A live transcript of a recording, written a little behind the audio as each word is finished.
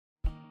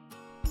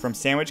From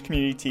Sandwich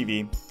Community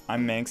TV,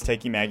 I'm Manx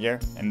Taiki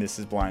Magyar, and this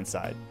is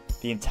Blindside,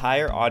 the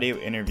entire audio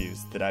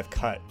interviews that I've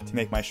cut to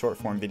make my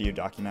short-form video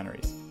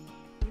documentaries.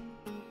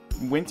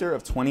 In winter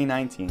of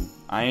 2019,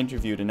 I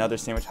interviewed another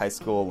Sandwich High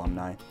School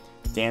alumni,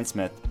 Dan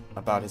Smith,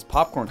 about his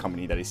popcorn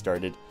company that he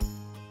started.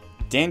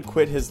 Dan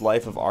quit his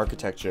life of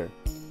architecture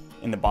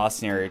in the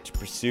Boston area to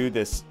pursue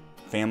this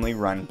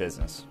family-run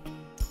business,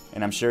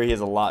 and I'm sure he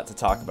has a lot to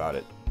talk about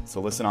it. So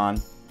listen on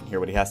and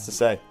hear what he has to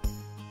say.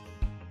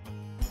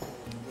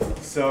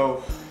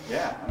 So,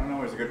 yeah, I don't know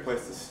where's a good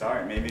place to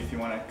start. Maybe if you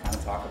want to kind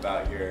of talk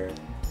about your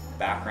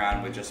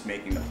background with just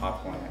making the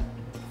popcorn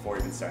before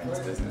even starting this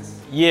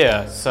business.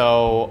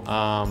 So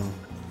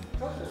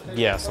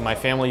my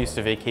family used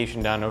to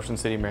vacation down in Ocean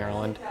City,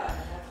 Maryland.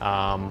 They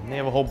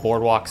have a whole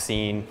boardwalk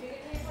scene,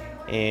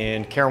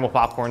 and caramel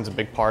popcorn's a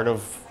big part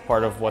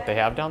of what they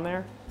have down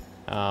there.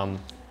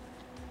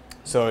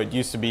 So it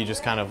used to be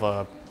just kind of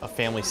a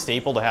family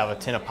staple to have a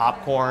tin of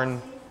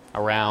popcorn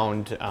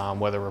around,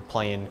 whether we're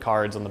playing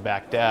cards on the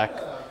back deck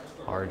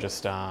or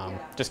just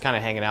kind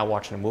of hanging out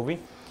watching a movie.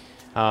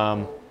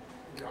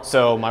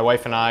 So my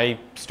wife and I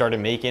started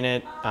making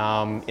it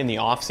in the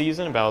off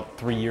season about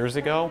 3 years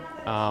ago,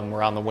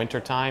 around the winter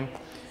time,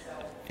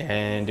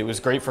 and it was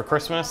great for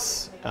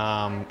Christmas.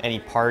 Any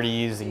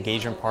parties,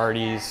 engagement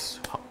parties,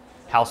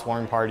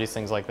 housewarming parties,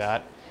 things like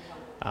that.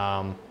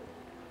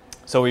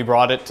 So we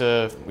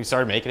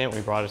started making it. We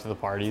brought it to the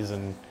parties,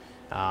 and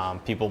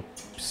people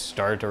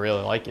started to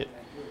really like it.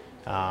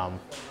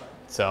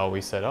 So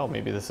we said, oh,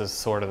 maybe this is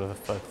sort of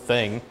a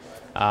thing.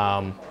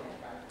 I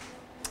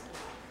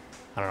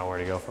don't know where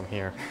to go from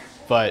here,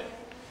 but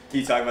can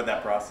you talk about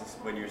that process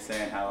when you were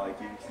saying how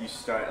you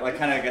start,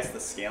 kind of, I guess,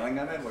 the scaling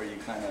of it, where you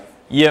kind of,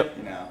 yep.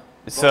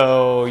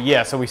 So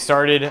we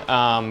started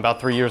about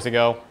 3 years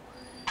ago.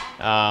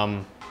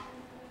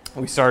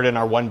 We started in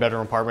our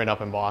one-bedroom apartment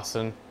up in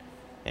Boston,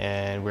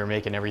 and we were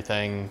making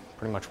everything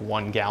pretty much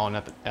 1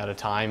 gallon at a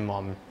time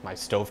on my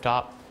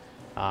stovetop.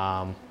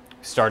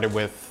 Started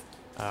with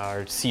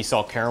our sea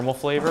salt caramel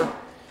flavor.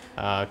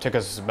 It took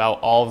us about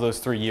all of those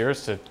 3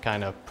 years to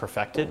kind of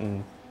perfect it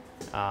and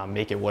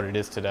make it what it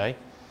is today.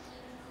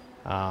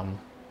 Where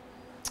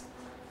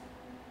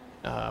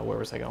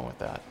was I going with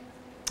that?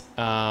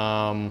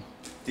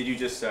 Did you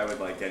just start with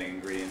getting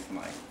ingredients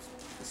from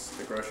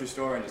the grocery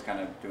store and just kind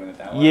of doing it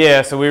that way?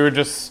 Yeah, so we were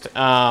just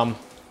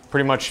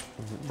pretty much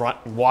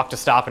walk to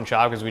Stop and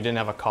Shop because we didn't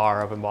have a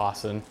car up in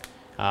Boston.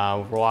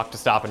 Walk to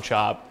Stop and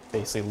Shop,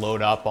 basically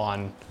load up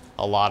on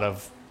a lot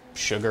of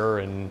sugar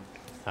and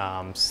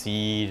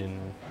seed and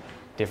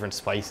different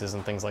spices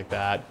and things like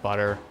that,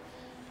 butter.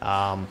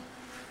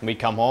 We'd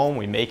come home,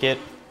 we make it.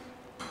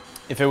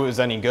 If it was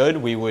any good,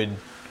 we would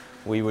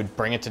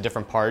bring it to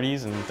different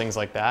parties and things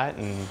like that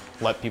and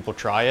let people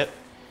try it.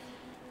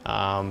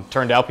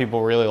 Turned out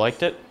people really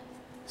liked it,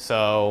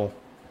 so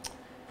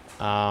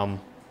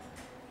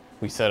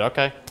we said,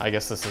 okay, I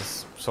guess this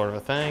is sort of a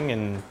thing.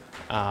 And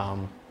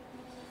how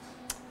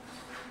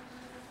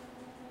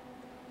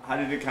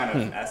did it kind of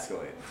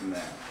escalate from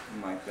there?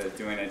 From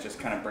doing it, just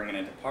kind of bringing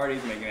it to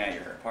parties, making it at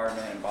your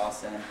apartment in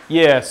Boston?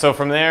 Yeah, so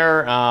from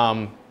there,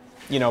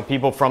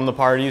 people from the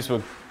parties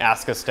would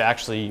ask us to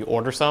actually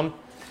order some,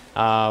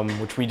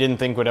 which we didn't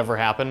think would ever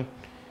happen,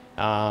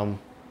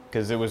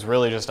 because it was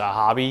really just a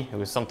hobby. It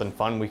was something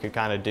fun we could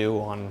kind of do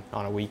on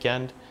a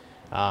weekend.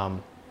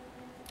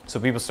 So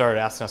people started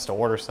asking us to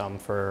order some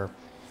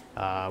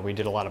we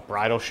did a lot of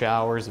bridal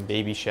showers and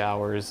baby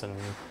showers and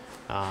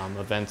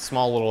events,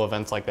 small little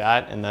events like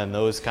that, and then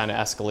those kind of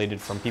escalated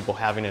from people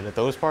having it at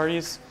those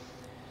parties,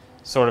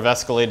 sort of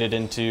escalated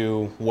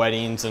into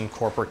weddings and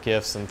corporate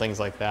gifts and things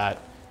like that.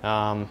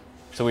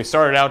 So we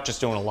started out just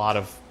doing a lot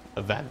of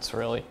events,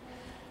 really,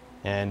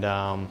 and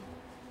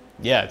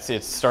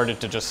it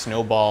started to just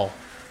snowball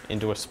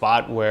into a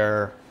spot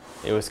where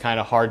it was kind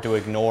of hard to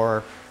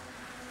ignore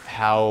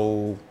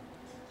how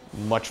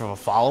much of a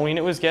following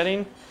it was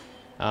getting.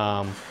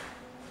 So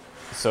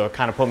it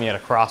kind of put me at a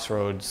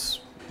crossroads,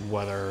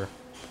 whether,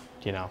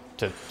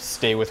 to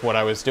stay with what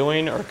I was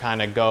doing or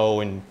kind of go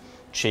and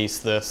chase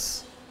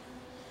this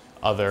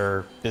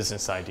other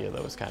business idea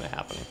that was kind of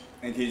happening.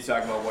 And can you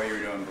talk about what you were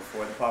doing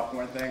before the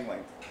popcorn thing?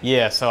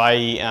 Yeah, so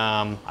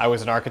I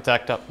was an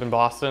architect up in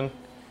Boston.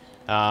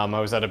 I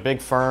was at a big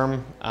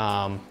firm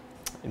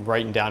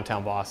right in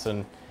downtown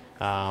Boston.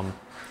 So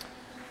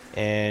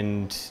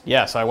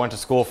I went to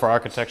school for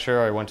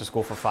architecture. I went to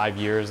school for 5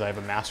 years. I have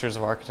a master's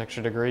of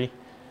architecture degree.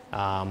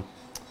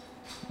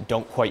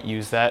 Don't quite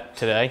use that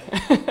today.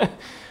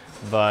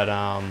 But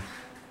I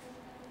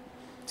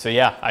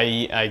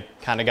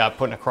kind of got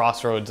put in a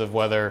crossroads of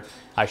whether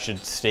I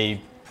should stay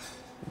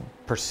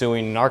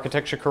pursuing an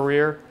architecture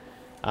career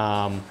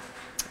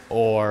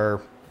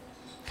or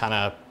kind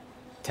of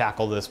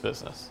tackle this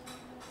business.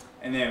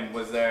 And then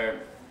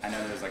I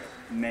know there's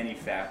many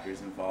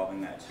factors involved in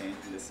that change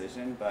in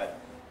decision, but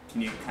can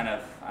you kind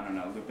of,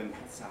 loop in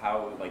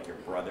how your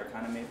brother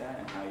kind of made that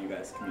and how you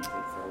guys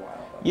communicated for a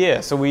while? Yeah,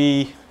 so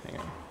hang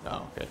on.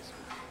 Oh, good.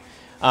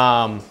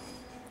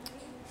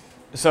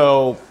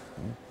 So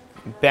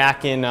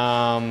back in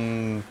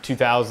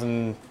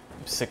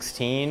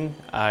 2016,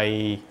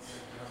 I'd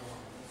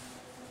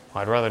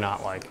rather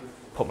not like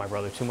put my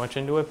brother too much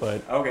into it,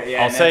 but Okay, yeah,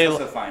 I'll and say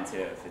that's also fine too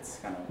if it's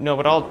kind of. no,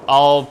 but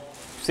I'll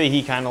say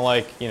he kind of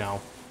like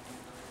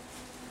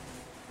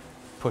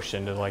pushed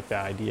into like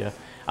that idea.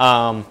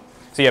 So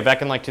yeah,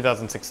 back in like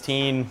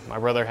 2016, my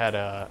brother had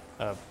a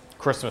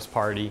Christmas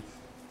party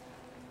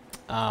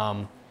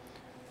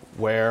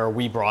where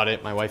we brought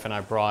it. My wife and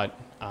I brought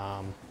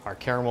our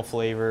caramel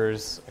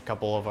flavors, a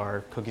couple of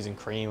our cookies and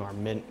cream, our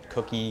mint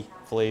cookie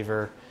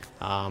flavor,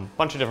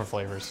 bunch of different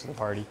flavors to the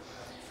party,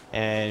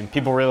 and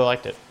people really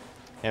liked it.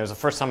 And it was the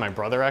first time my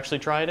brother actually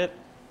tried it.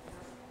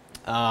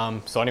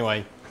 So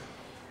anyway,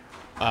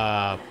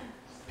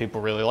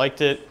 people really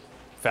liked it.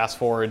 Fast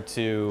forward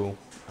to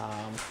a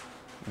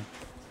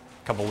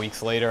couple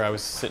weeks later, I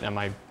was sitting at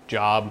my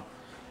job,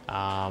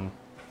 and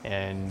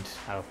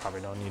I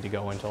probably don't need to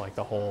go into like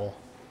the whole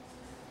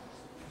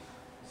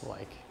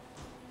like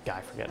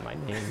guy forgetting my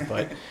name,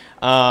 but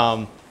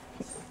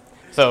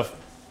so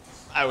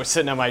I was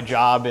sitting at my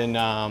job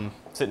and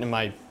sitting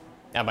at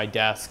my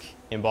desk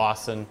in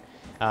Boston,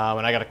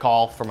 and I got a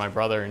call from my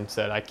brother and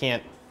said, I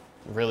can't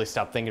really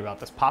stop thinking about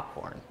this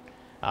popcorn.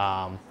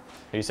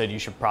 He said you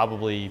should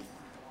probably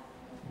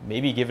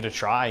maybe give it a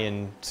try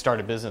and start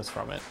a business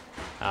from it.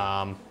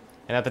 And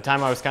at the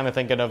time I was kind of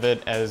thinking of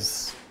it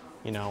as,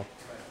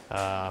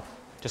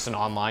 just an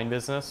online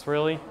business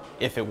really,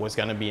 if it was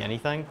gonna be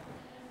anything.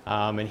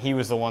 And he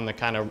was the one that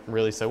kind of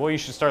really said, well, you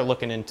should start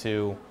looking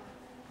into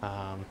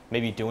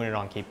maybe doing it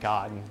on Cape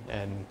Cod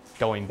and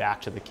going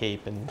back to the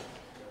Cape and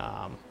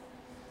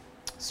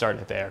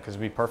starting it there because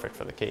it'd be perfect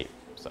for the Cape.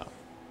 So.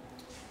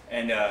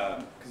 And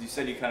because you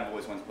said you kind of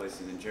always went to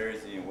places in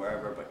Jersey and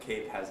wherever, but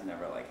Cape has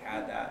never like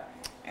had that.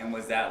 And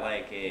was that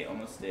like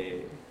almost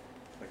a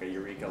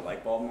eureka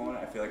light bulb moment?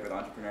 I feel like with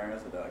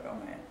entrepreneurs, they're like, oh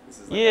man, this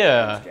is like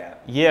a huge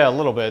gap. Yeah, a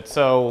little bit.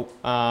 So,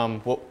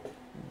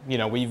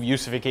 we've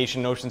used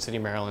vacation in Ocean City,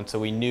 Maryland, so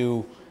we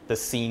knew the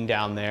scene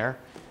down there.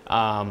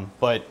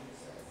 But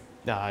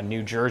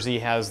New Jersey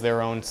has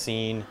their own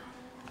scene,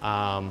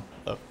 of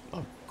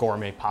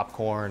gourmet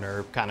popcorn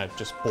or kind of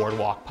just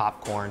boardwalk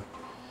popcorn.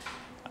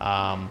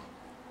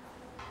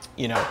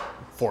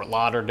 Fort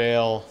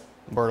Lauderdale,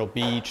 Myrtle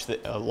Beach,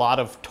 a lot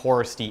of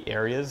touristy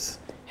areas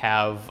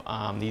have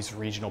these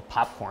regional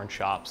popcorn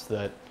shops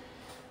that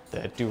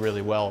do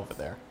really well over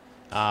there.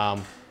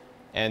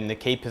 And the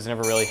Cape has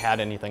never really had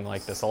anything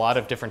like this. A lot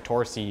of different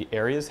touristy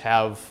areas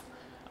have,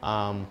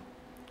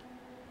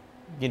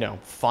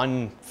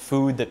 fun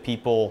food that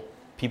people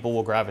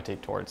will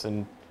gravitate towards.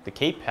 And the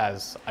Cape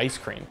has ice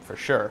cream for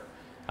sure,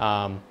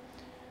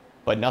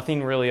 but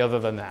nothing really other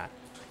than that.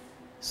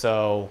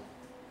 So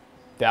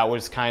that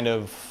was kind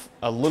of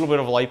a little bit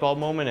of a light bulb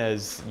moment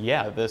as,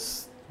 yeah,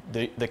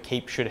 the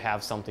Cape should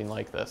have something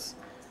like this.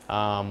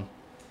 And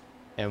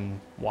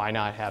why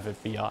not have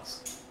it be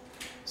us?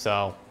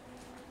 So,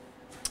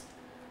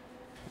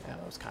 yeah,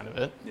 that was kind of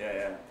it.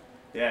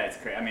 Yeah, it's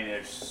crazy. I mean,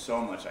 there's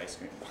so much ice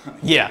cream.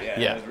 Yeah.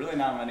 There's really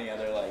not many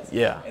other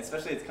Yeah.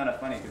 Especially it's kind of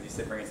funny because you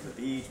said bring it to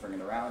the beach, bring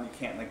it around. You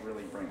can't like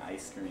really bring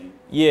ice cream.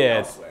 Yeah,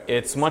 elsewhere.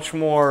 it's much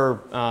more.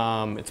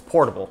 It's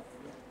portable.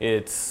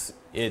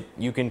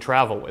 You can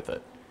travel with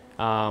it.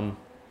 I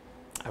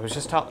was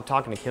just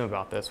talking to Kim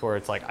about this, where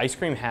it's like ice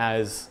cream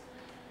has.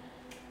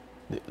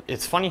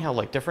 It's funny how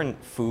like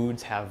different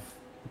foods have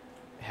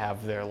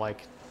their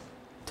like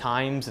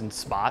times and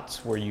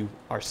spots where you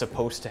are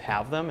supposed to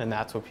have them, and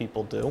that's what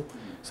people do.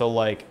 So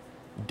like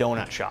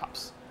donut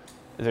shops,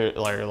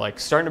 they're like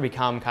starting to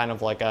become kind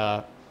of like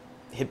a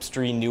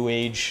hipstery new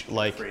age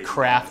like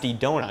crafty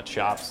donut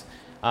shops,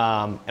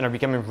 and are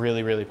becoming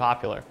really, really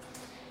popular.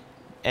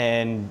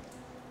 And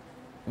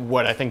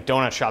what I think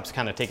donut shops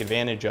kind of take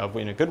advantage of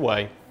in a good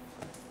way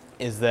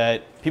is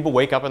that people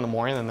wake up in the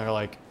morning and they're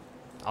like,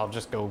 I'll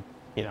just go,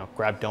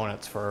 grab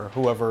donuts for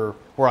whoever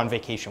we're on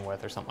vacation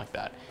with or something like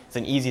that. It's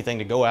an easy thing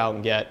to go out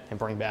and get and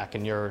bring back,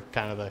 and you're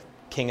kind of the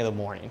king of the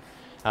morning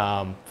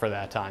for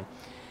that time.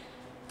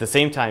 At the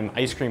same time,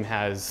 ice cream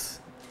has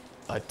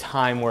a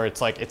time where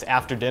it's like, it's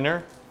after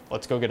dinner,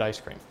 let's go get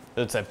ice cream.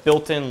 It's a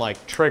built-in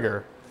like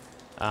trigger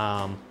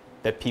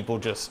that people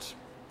just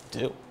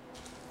do.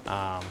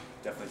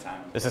 Definitely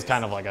time. This is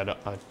kind of like a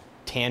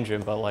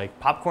tangent, but like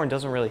popcorn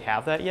doesn't really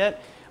have that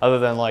yet, other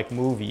than like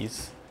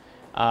movies.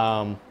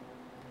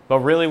 But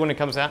really, when it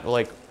comes down to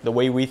like the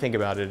way we think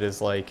about it is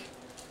like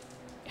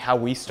how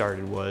we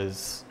started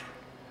was,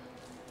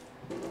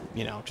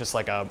 just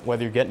like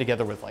whether you're getting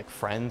together with like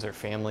friends or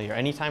family or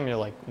anytime you're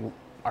like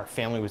our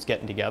family was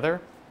getting together,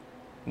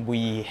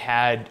 we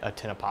had a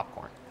tin of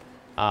popcorn.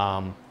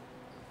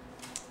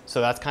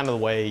 So that's kind of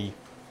the way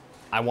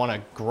I want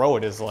to grow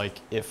it, is like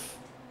if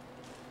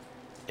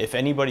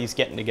anybody's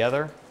getting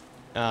together,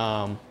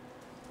 there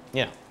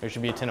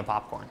should be a tin of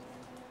popcorn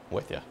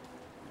with you.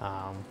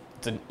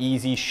 It's an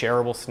easy,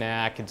 shareable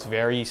snack. It's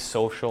very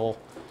social.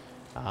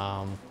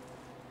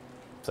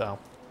 So,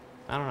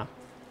 I don't know.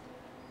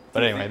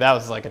 But anyway, that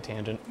was like a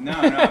tangent. No.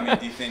 I mean,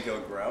 do you think it'll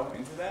grow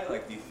into that?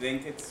 Like, do you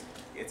think it's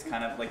it's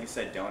kind of like you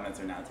said, donuts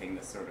are now taking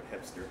this sort of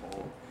hipster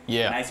hold.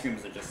 Yeah. And ice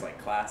creams are just like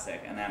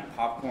classic, and then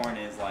popcorn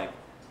is like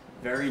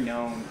very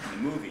known in the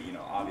movie, you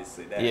know,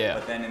 obviously. That, Yeah.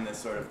 But then in this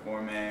sort of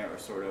gourmet or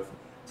sort of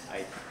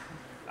like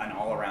an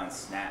all-around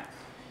snack.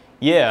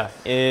 Yeah,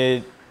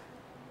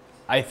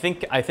 I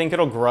think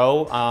it'll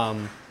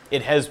grow.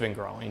 It has been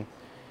growing,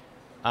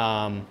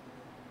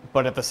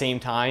 but at the same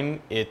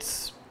time,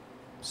 it's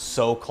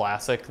so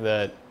classic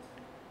that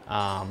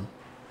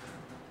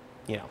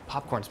you know,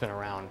 popcorn's been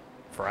around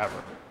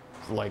forever,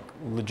 like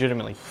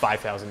legitimately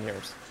 5,000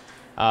 years.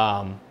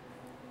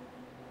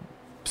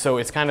 So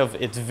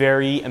it's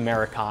very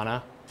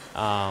Americana.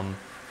 So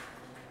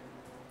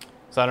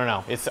I don't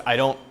know.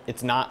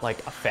 It's not like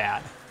a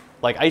fad.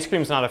 Like ice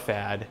cream's not a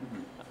fad.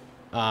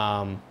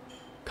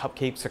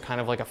 Cupcakes are kind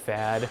of like a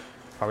fad.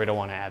 Probably don't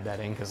want to add that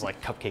in because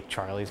like Cupcake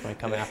Charlies might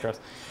come after us.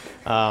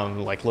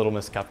 Like Little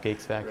Miss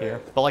Cupcakes back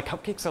here. But like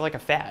cupcakes are like a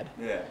fad.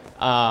 Yeah.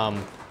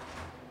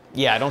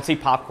 Yeah, I don't see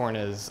popcorn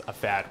as a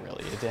fad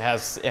really. It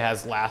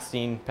has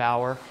lasting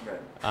power.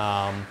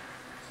 Right.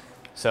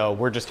 So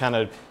we're just kind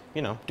of,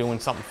 you know, doing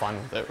something fun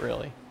with it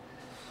really.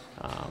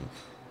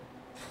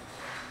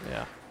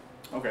 Yeah.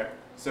 Okay.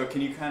 So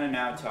can you kind of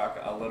now talk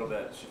a little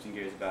bit, shifting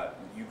gears, about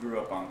you grew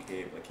up on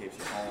Cape, like Cape's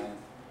your home.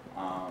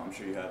 I'm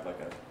sure you have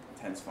like a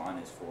intense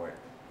fondness for it.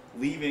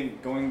 Leaving,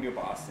 going to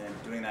Boston,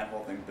 doing that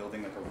whole thing,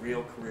 building like a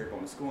real career,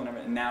 going to school and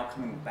everything, and now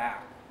coming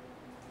back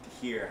to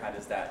here, how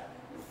does that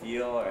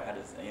feel, or how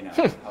does, you know,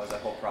 how was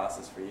that whole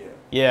process for you?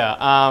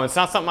 Yeah, it's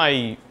not something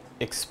I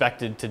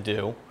expected to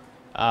do.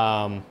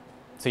 So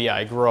yeah,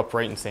 I grew up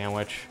right in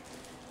Sandwich.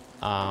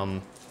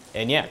 And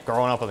yeah,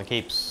 growing up on the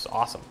Cape's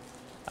awesome.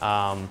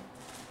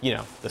 You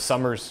know, the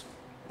summer's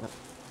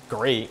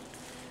great,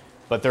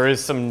 but there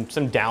is some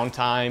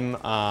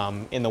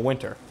downtime in the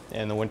winter.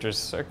 And the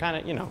winters are kind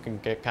of, you know, can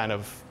get kind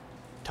of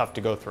tough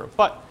to go through.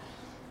 But,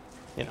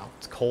 you know,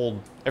 it's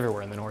cold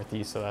everywhere in the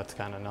Northeast, so that's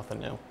kind of nothing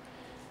new.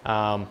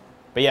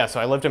 But yeah, so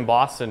I lived in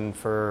Boston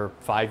for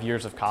 5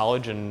 years of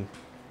college and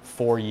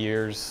 4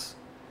 years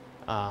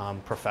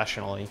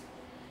professionally.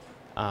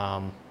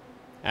 And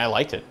I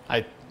liked it.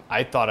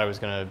 I thought I was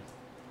going to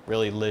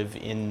really live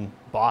in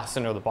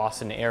Boston or the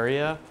Boston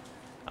area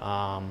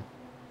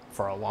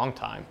for a long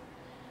time.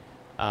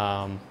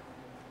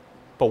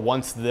 But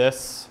once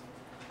this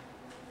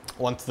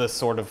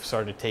sort of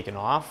started taking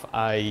off,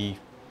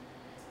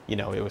 you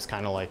know, it was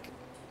kind of like,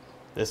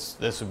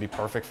 this would be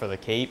perfect for the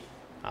Cape.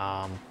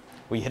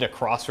 We hit a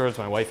crossroads,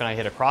 my wife and I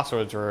hit a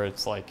crossroads where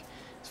it's like,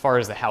 as far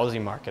as the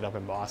housing market up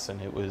in Boston,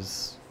 it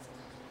was,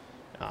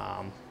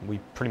 we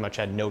pretty much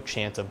had no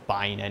chance of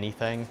buying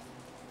anything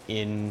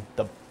in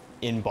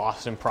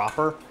Boston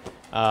proper.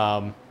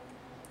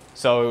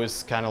 So it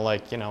was kind of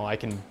like, you know, I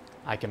can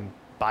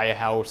buy a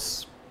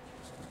house,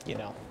 you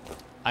know,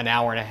 an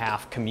hour and a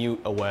half commute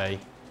away,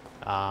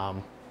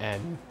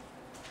 and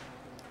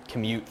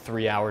commute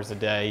 3 hours a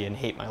day and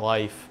hate my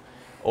life,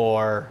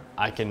 or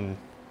I can,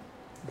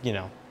 you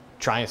know,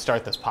 try and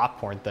start this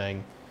popcorn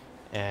thing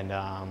and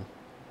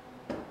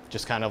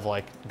just kind of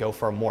like go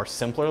for a more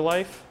simpler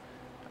life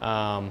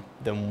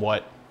than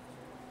what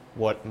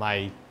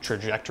my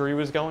trajectory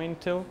was going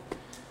to.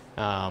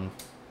 So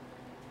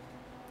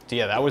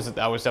yeah, that was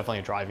definitely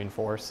a driving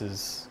force,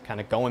 is kind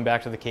of going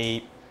back to the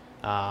Cape,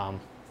 kind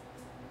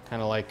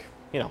of like,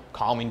 you know,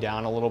 calming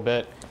down a little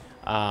bit.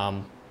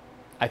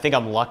 I think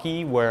I'm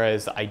lucky,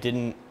 whereas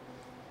I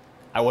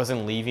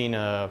wasn't leaving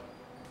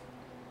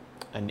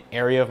an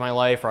area of my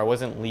life, or I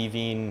wasn't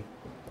leaving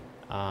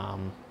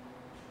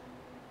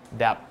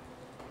that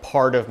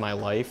part of my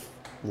life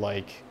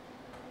like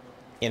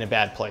in a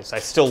bad place. I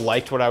still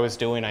liked what I was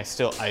doing. I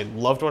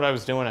loved what I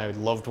was doing. I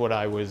loved where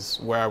I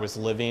was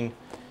living,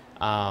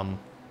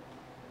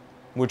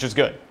 which is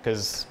good,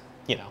 because,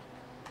 you know,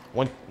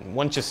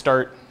 once you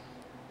start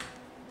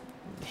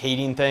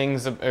hating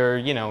things, or,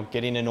 you know,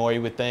 getting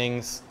annoyed with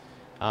things,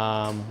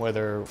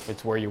 whether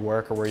it's where you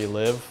work or where you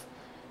live,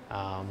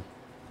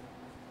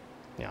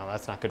 you know,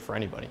 that's not good for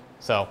anybody.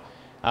 So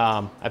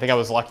I think I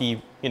was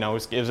lucky. You know,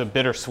 it was a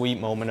bittersweet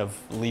moment of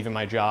leaving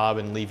my job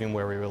and leaving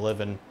where we were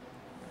living.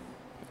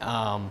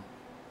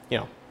 You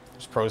know,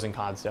 there's pros and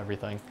cons to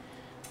everything,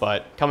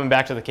 but coming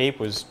back to the Cape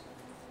was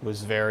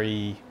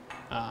very,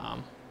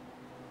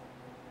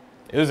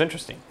 it was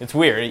interesting. It's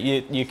weird.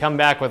 You come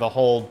back with a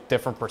whole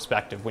different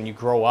perspective. When you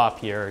grow up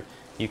here,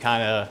 you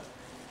kind of,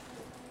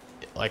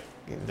 like,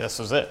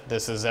 this is it.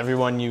 This is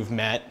everyone you've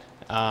met,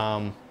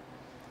 and,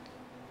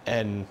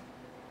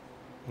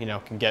 you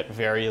know, can get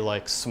very,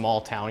 like, small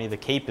towny. The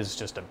Cape is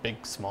just a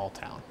big small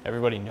town.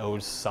 Everybody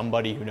knows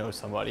somebody who knows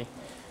somebody.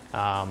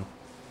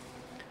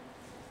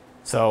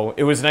 So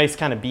it was nice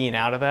kind of being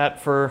out of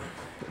that for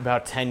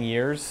about 10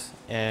 years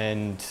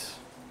and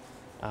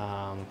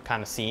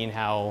kind of seeing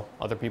how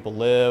other people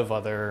live,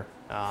 other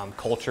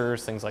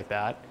cultures, things like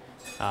that.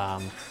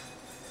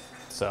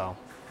 So,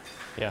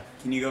 yeah.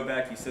 Can you go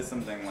back? You said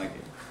something like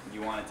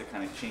you wanted to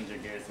kind of change your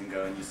gears and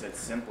go, and you said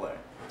simpler.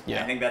 Yeah.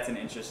 And I think that's an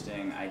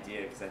interesting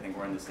idea, because I think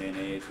we're in this day and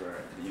age where,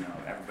 you know,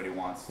 everybody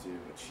wants to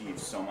achieve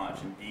so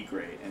much and be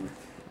great. And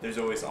there's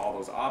always all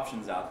those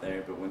options out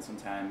there, but when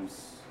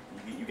sometimes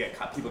people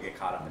get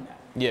caught up in that.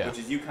 Yeah. Which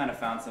is you kind of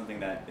found something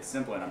that is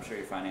simple, and I'm sure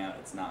you're finding out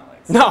it's not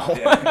like No.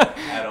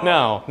 at all.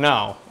 No,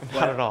 not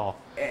But- at all.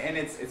 And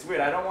it's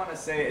weird. I don't want to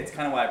say it's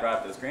kind of why I brought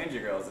up those Granger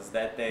girls is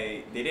that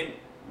they didn't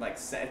like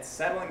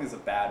settling is a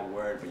bad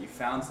word, but you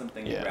found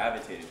something you Yeah.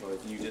 gravitated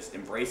towards, and you just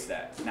embraced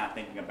that, not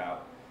thinking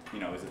about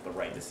is it the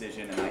right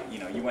decision, and like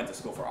you went to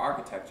school for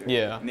architecture,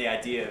 Yeah. and the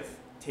idea of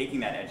taking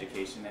that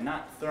education and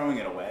not throwing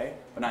it away,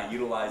 but not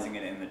utilizing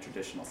it in the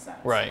traditional sense.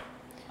 Right.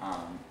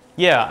 Um,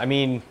 Yeah, I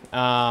mean,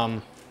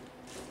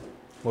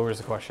 what was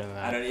the question in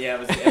that? I don't.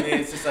 Yeah,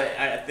 it's just like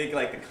I think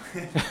like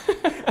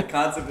the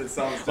concept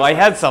itself. Is just Well, I like,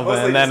 had something,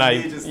 mostly and then just I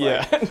me just,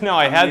 yeah. like, No,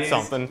 I had amazed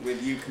something.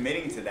 with you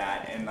committing to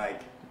that, and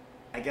like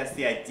I guess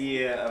the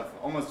idea of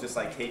almost just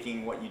like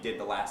taking what you did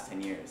the last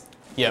 10 years,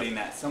 and Yep. putting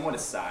that somewhat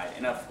aside,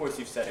 and of course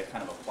you've said it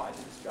kind of applied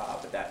to this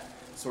job, but that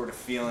sort of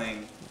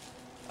feeling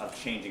of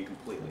changing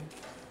completely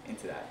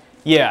into that.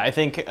 Yeah, I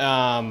think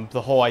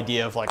the whole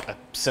idea of like a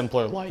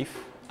simpler life.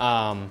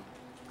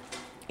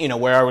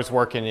 Where I was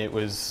working,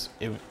 it's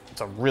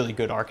a really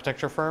good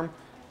architecture firm.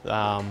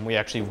 We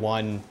actually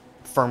won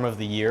Firm of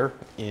the Year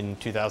in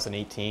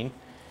 2018.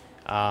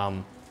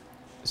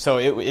 So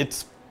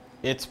it's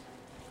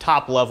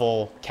top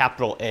level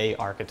capital A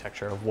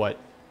architecture of what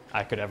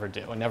I could ever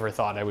do. I never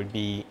thought I would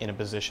be in a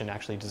position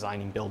actually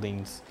designing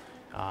buildings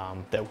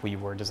that we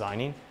were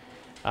designing.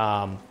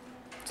 So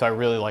I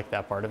really liked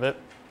that part of it.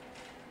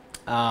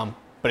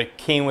 But it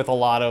came with a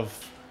lot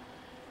of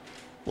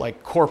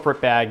like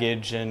corporate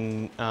baggage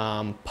and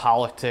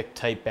politic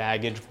type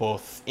baggage,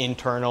 both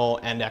internal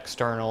and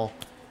external.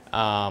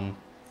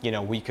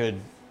 We could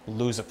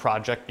lose a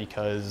project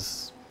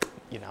because,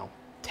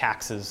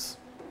 taxes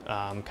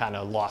kind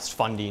of lost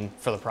funding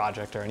for the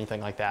project or anything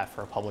like that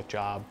for a public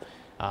job.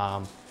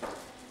 And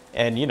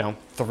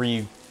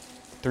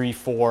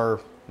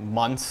 3-4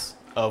 months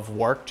of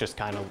work just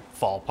kind of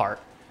fall apart.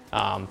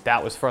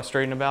 That was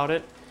frustrating about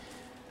it.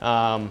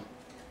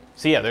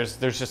 So yeah,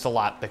 there's just a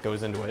lot that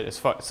goes into it.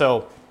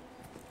 So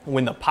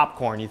when the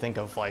popcorn, you think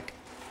of like,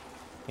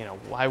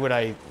 why would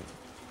I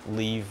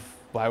leave?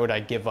 Why would I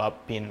give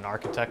up being an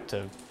architect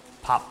to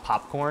pop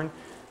popcorn?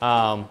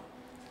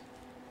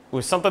 It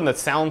was something that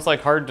sounds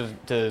like hard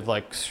to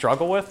like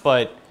struggle with,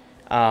 but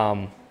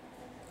I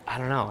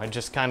don't know. I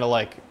just kind of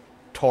like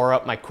tore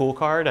up my cool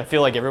card. I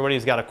feel like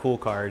everybody's got a cool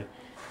card,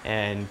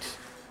 and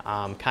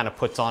kind of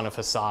puts on a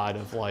facade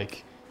of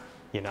like,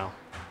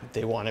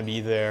 they want to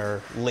be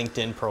their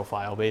LinkedIn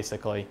profile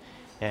basically.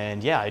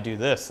 And yeah, I do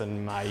this,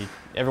 and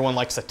everyone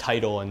likes a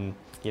title, and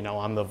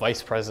I'm the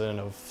vice president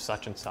of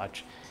such and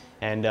such.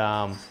 And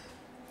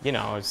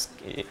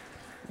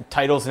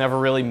titles never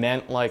really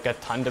meant like a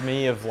ton to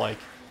me of like,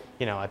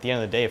 at the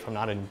end of the day, if I'm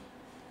not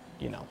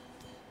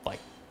like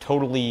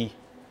totally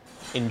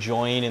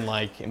enjoying and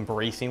like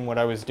embracing what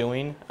I was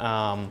doing,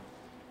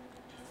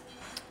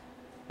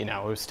 it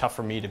was tough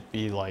for me to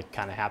be like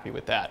kind of happy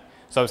with that.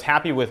 So I was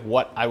happy with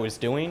what I was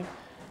doing.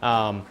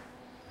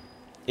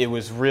 It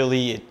was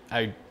really,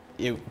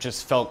 it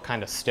just felt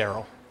kind of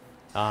sterile.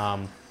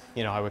 I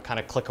would kind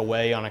of click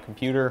away on a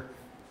computer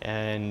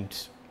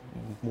and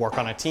work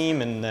on a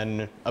team, and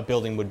then a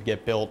building would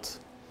get built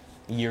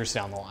years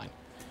down the line.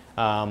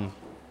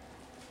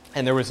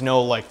 And there was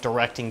no like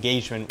direct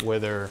engagement,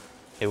 whether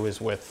it was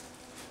with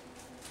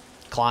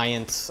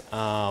clients,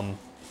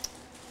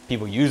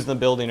 people using the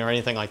building or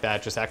anything like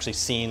that, just actually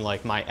seeing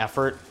like my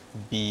effort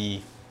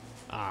be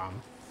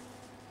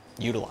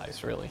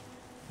utilized really.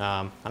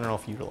 I don't know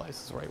if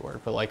utilize is the right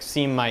word, but like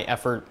seeing my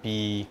effort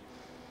be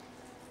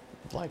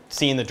like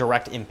seeing the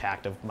direct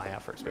impact of my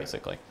efforts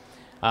basically.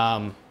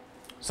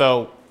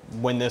 So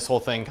when this whole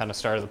thing kind of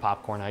started, the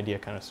popcorn idea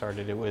kind of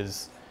started, it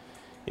was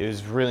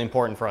really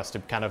important for us to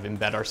kind of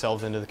embed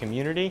ourselves into the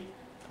community,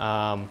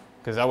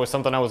 because that was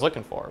something I was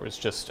looking for. It was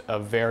just a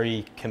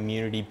very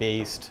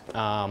community-based,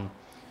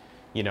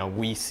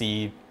 we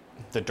see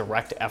the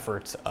direct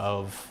efforts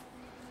of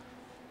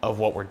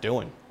what we're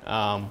doing,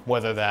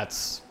 whether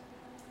that's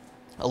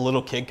a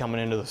little kid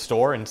coming into the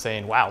store and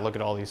saying, wow, look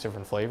at all these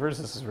different flavors,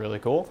 this is really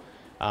cool.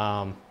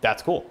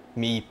 That's cool.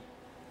 Me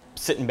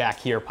sitting back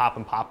here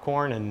popping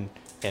popcorn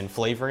and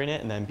flavoring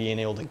it and then being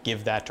able to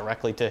give that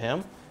directly to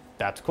him,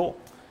 that's cool.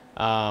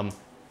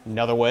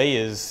 Another way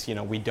is,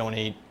 we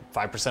donate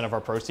 5% of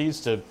our proceeds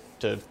to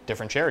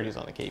different charities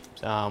on the Cape.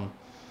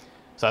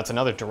 So that's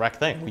another direct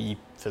thing. We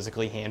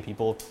physically hand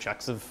people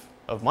checks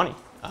of money.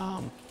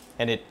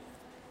 And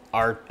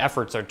our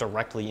efforts are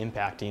directly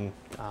impacting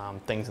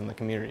things in the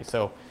community.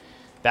 So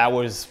that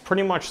was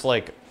pretty much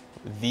like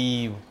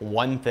the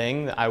one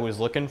thing that I was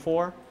looking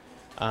for.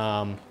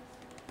 And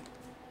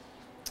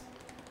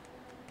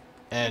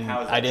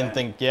I didn't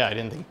think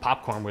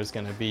popcorn was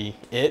going to be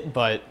it,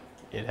 but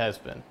it has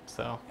been.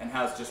 So. And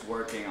how's just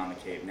working on the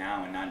Cape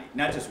now, and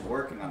not just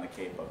working on the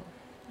Cape, but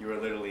you were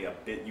literally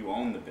you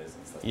own the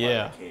business that's part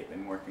of the Cape,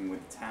 and working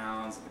with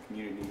towns and the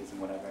communities and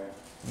whatever.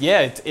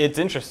 Yeah, it's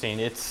interesting.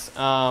 It's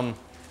kind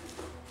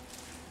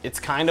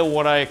of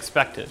what I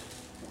expected.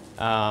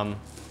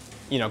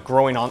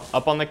 Growing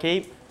up on the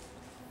Cape,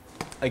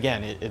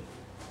 again,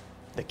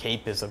 the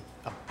Cape is a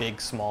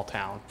big, small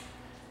town.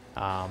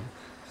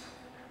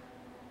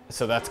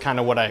 So that's kind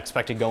of what I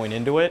expected going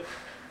into it.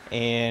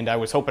 And I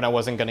was hoping I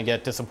wasn't going to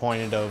get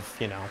disappointed of,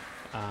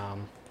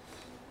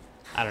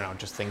 I don't know,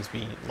 just things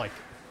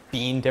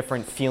being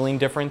different, feeling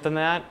different than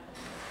that.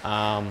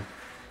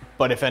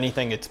 But if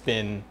anything, it's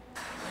been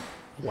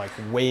like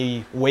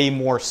way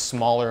more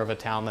smaller of a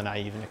town than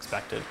I even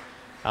expected.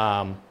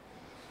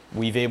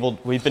 We've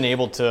been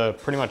able to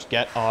pretty much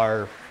get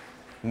our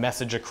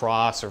message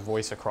across or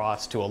voice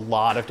across to a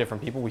lot of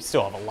different people. We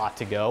still have a lot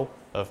to go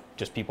of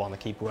just people on the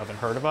Cape who haven't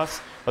heard of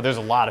us, but there's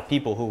a lot of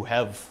people who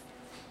have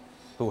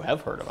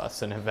heard of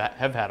us and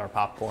have had our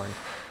popcorn.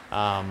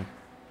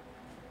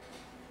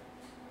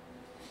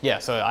 Yeah,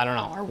 so I don't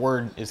know. Our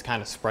word is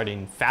kind of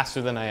spreading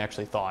faster than I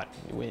actually thought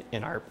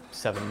in our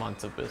 7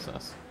 months of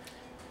business.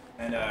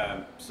 And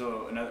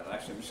so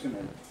actually, I'm just gonna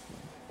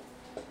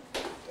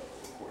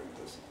record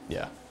this.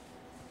 Yeah.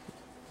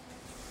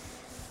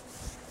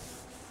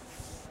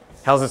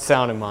 How's it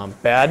sounding, Mom?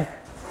 Bad?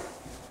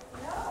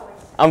 No,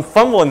 I'm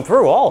fumbling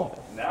through all of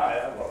it. No,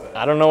 I love it.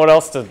 I don't know what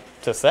else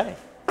to say.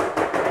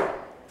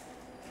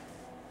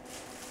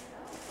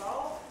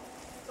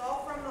 it's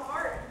all from the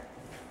heart.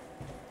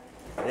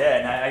 Yeah,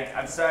 and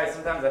I'm sorry,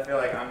 sometimes I feel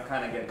like I'm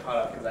kind of getting caught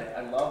up because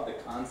I love the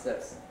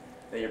concepts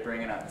that you're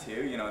bringing up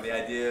too. The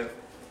idea of,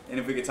 and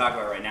if we could talk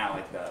about it right now,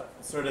 like the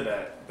sort of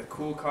the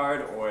cool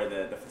card or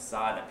the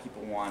facade that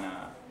people want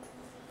to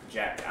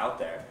project out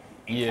there,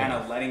 and kind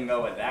of letting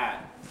go of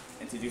that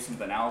and to do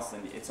something else.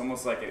 And it's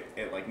almost like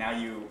it like now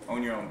you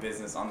own your own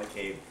business on the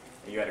Cape.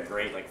 You had a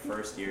great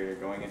first year, you're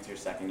going into your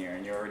second year,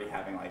 and you're already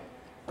having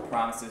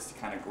promises to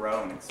kind of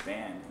grow and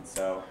expand. And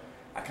so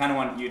I kind of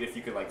want you to, if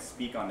you could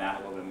speak on that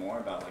a little bit more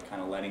about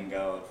kind of letting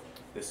go of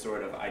this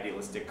sort of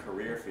idealistic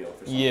career field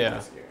for something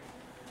this year.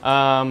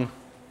 I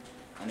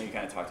know you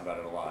kind of talked about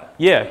it a lot.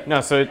 Yeah, no,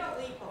 so... Leap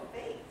of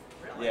faith,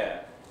 really.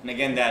 Yeah, and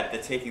again, the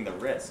taking the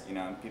risk,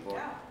 and people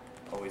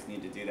always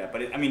need to do that.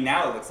 But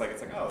now it looks like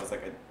it's it's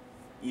like an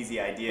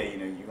easy idea,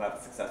 you have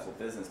a successful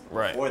business.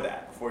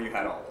 But before you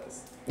had all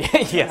this,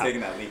 yeah.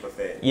 taking that leap of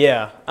faith.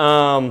 Yeah.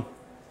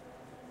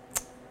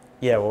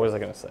 Yeah, what was I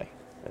going to say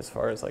as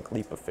far as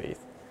leap of faith?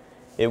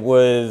 It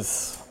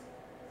was...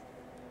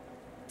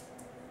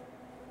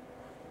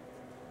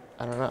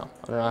 I don't know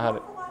how to...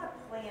 A lot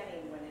of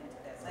planning went into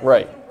this.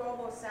 Right. It will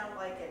almost sound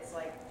like it's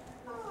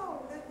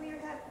oh, we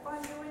had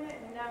fun doing it,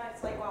 and now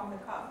it's off the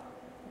cuff.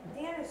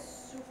 Dan is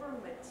super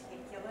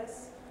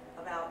meticulous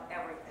about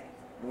everything.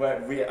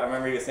 I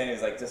remember you saying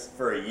it was just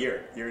for a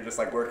year. You were just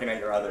working at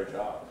your other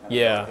job.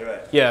 Yeah.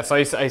 Yeah. So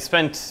I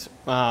spent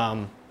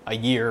a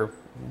year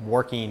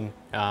working,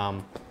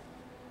 up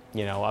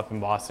in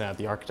Boston at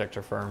the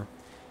architecture firm,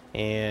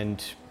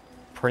 and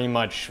pretty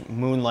much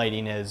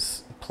moonlighting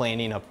as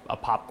planning a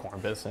popcorn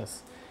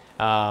business.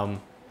 So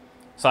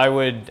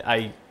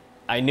I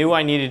knew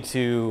I needed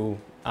to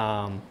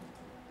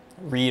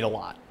read a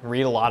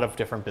lot of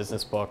different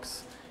business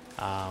books,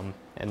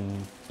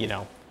 and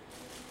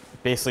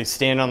basically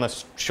stand on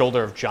the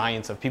shoulder of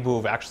giants, of people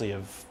who've actually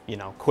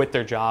quit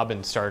their job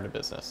and started a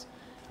business.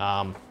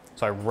 So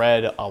I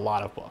read a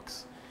lot of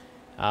books,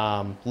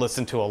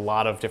 listened to a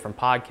lot of different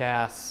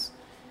podcasts,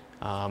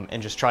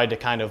 and just tried to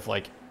kind of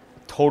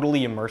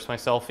totally immerse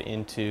myself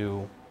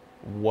into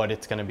what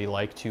it's going to be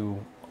like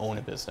to own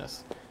a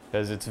business,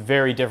 because it's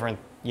very different,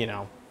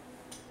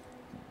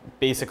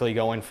 basically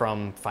going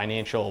from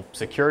financial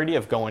security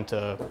of going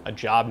to a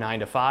job 9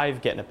 to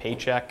 5, getting a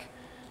paycheck,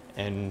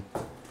 and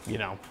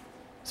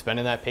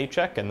spending that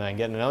paycheck and then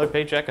getting another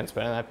paycheck and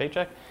spending that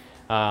paycheck.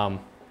 So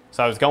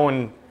I was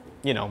going,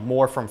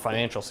 more from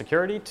financial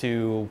security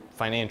to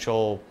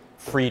financial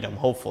freedom,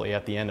 hopefully,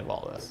 at the end of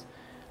all this.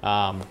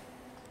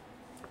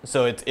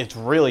 So it's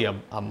really a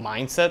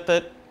mindset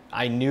that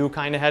I knew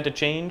kind of had to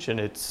change, and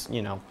it's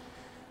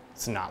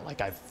not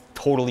like I've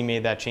totally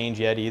made that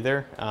change yet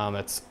either.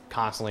 It's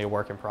constantly a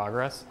work in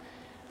progress.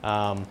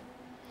 But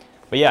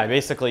yeah, I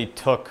basically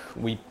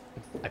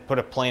I put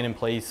a plan in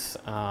place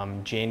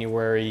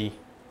January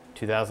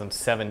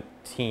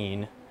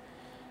 2017,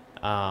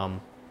 and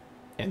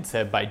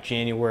said by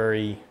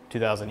January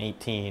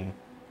 2018,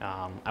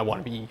 I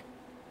want to be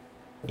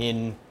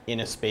in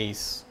a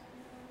space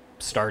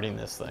starting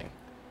this thing,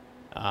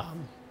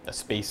 a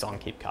space on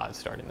Cape Cod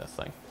starting this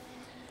thing.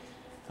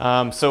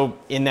 So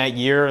in that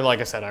year, like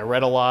I said, I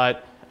read a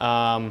lot,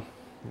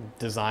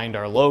 designed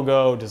our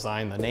logo,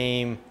 designed the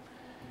name,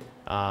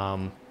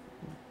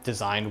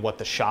 designed what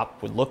the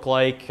shop would look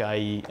like.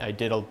 I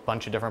did a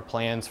bunch of different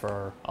plans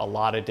for a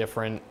lot of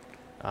different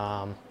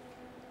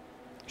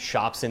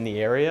shops in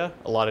the area,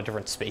 a lot of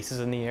different spaces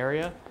in the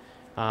area,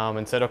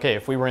 and said, okay,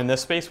 if we were in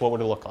this space, what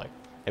would it look like?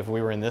 If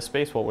we were in this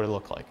space, what would it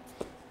look like?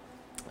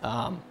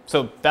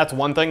 So that's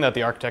one thing that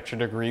the architecture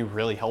degree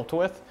really helped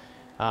with,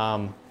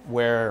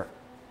 where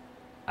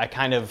I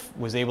kind of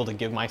was able to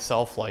give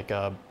myself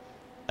an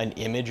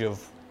image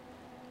of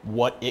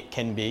what it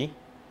can be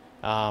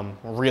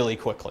really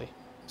quickly.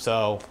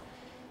 So,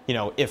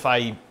 if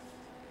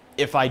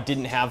I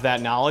didn't have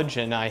that knowledge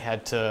and I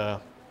had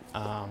to,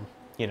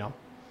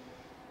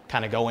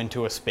 kind of go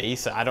into a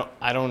space, I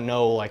don't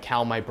know like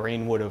how my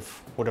brain would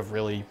have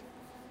really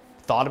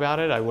thought about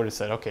it. I would have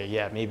said, okay,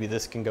 yeah, maybe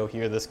this can go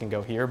here, this can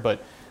go here,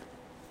 but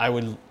I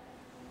would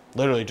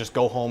literally just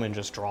go home and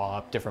just draw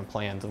up different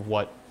plans of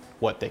what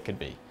they could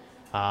be,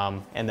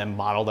 and then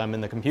model them in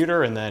the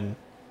computer, and then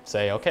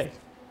say, okay,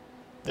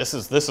 this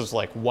is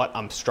like what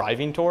I'm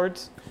striving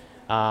towards.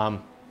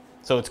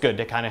 So it's good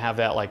to kind of have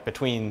that, like,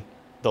 between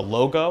the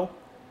logo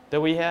that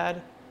we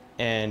had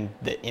and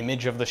the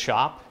image of the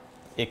shop.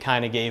 It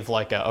kind of gave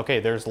like okay,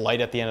 there's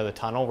light at the end of the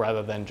tunnel,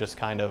 rather than just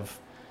kind of,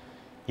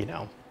 you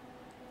know,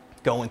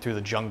 going through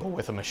the jungle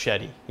with a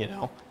machete, you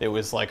know. It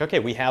was like, okay,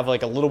 we have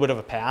like a little bit of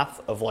a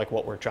path of like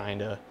what we're trying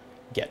to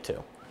get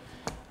to.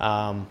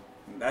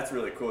 That's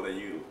really cool that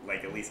you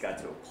like at least got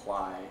to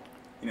apply,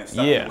 you know,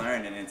 stuff Yeah. you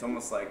learned, and it's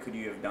almost like, could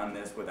you have done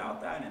this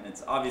without that? And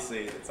it's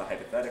obviously it's a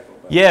hypothetical.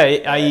 But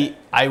Yeah,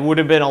 I would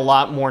have been a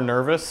lot more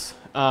nervous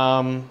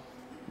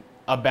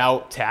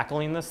about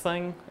tackling this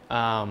thing,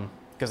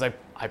 because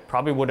I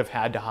probably would have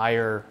had to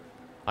hire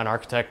an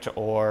architect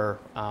or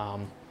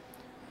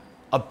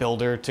a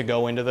builder to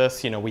go into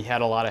this. You know, we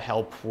had a lot of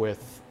help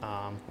with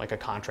like a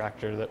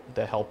contractor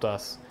that helped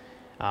us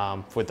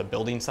with the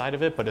building side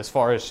of it, but as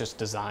far as just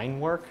design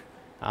work,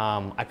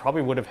 I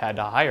probably would have had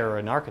to hire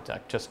an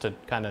architect just to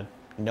kind of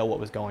know what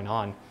was going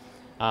on.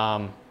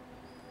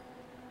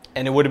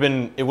 And it would have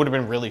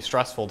been really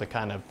stressful to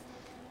kind of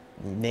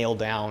nail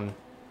down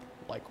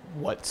like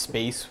what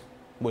space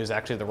was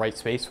actually the right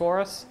space for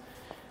us.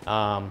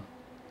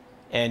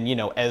 And you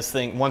know,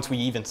 once we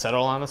even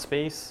settled on a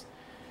space,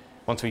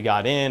 once we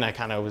got in, I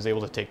kind of was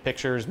able to take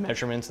pictures,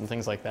 measurements, and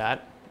things like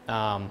that.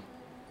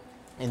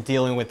 And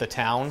dealing with the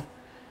town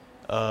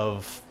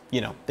of,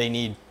 you know, they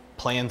need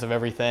plans of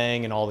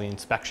everything and all the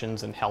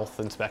inspections and health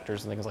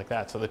inspectors and things like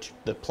that. So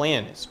the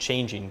plan is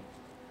changing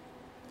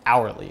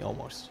hourly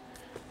almost.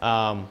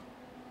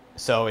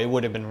 So it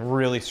would have been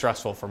really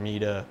stressful for me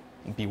to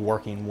be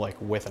working like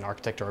with an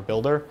architect or a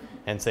builder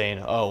and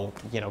saying, oh,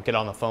 you know, get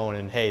on the phone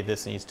and, hey,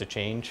 this needs to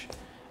change.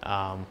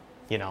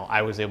 You know,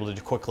 I was able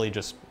to quickly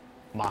just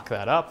mock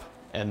that up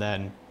and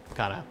then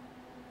kind of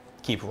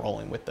keep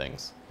rolling with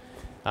things.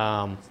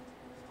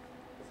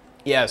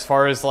 Yeah, as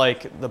far as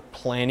like the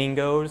planning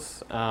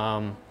goes,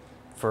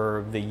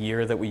 for the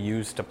year that we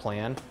used to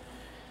plan,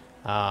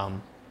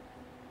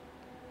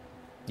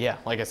 yeah,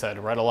 like I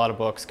said, read a lot of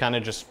books, kind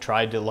of just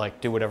tried to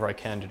like do whatever I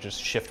can to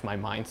just shift my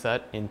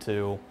mindset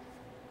into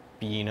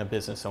being a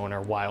business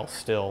owner while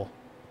still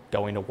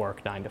going to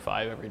work 9 to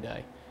 5 every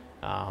day.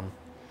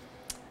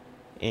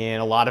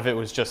 And a lot of it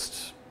was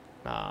just,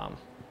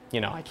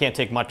 you know, I can't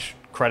take much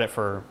credit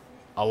for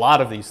a lot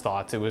of these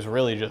thoughts. It was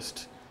really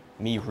just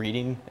me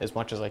reading as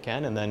much as I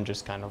can, and then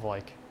just kind of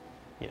like,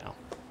 you know,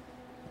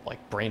 like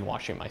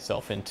brainwashing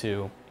myself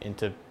into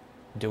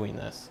doing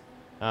this.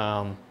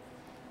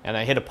 And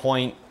I hit a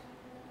point,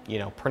 you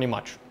know, pretty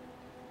much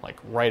like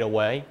right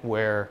away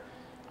where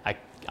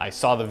I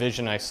saw the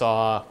vision, I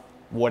saw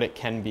what it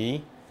can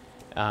be.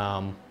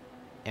 And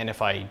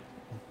if I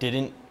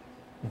didn't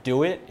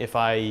do it,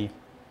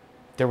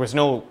 there was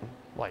no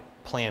like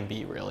plan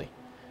B really.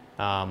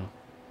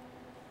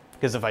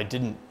 Because if I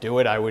didn't do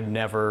it, I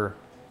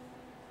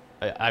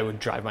would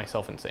drive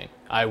myself insane.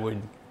 I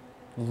would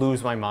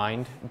lose my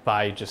mind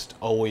by just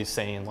always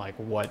saying like,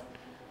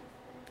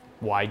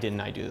 why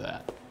didn't I do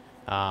that?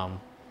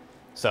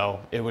 So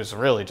it was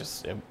really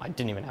just, I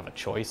didn't even have a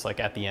choice. Like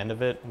at the end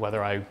of it,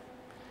 whether I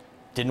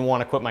didn't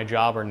want to quit my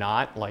job or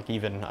not, like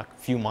even a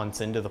few months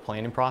into the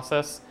planning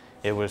process,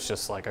 it was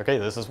just like, okay,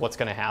 this is what's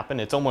going to happen.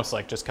 It's almost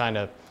like just kind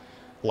of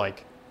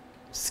like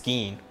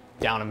skiing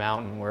down a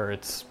mountain, where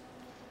it's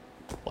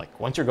like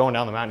once you're going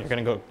down the mountain,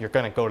 you're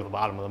gonna go to the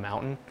bottom of the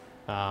mountain.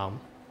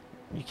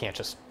 You can't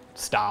just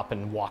stop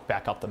and walk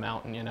back up the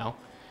mountain, you know.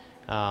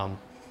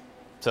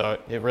 So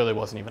it really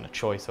wasn't even a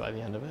choice by the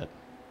end of it.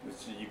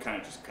 So you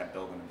kind of just kept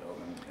building and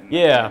building.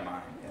 Yeah. In your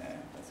mind.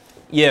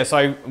 Yeah.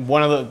 So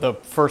one of the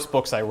first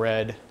books I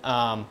read,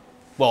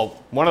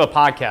 well, one of the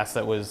podcasts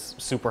that was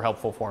super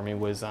helpful for me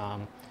was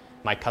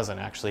my cousin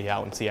actually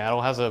out in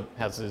Seattle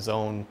has his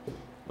own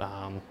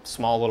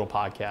small little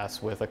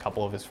podcast with a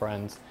couple of his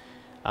friends.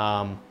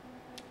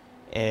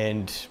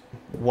 And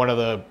one of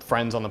the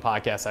friends on the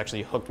podcast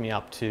actually hooked me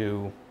up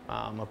to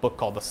a book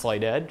called The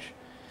Slight Edge.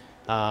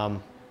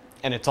 And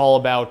it's all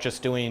about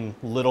just doing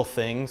little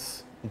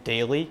things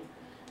daily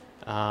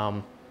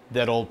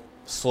that'll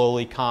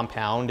slowly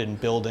compound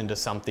and build into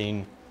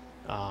something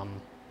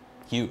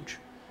huge.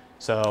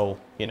 So,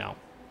 you know,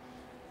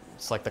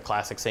 it's like the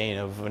classic saying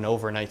of an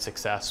overnight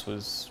success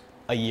was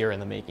a year in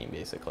the making,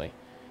 basically.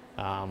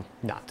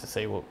 Not to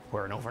say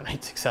we're an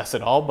overnight success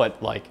at all,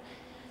 but like,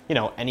 you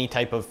know, any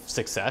type of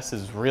success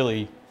is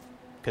really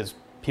because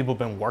people have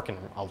been working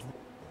a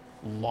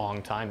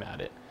long time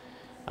at it.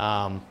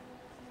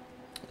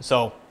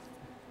 So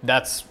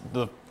that's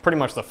pretty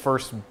much the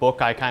first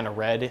book I kind of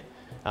read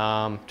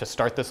to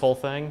start this whole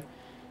thing,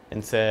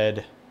 and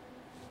said,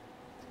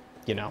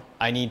 you know,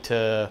 I need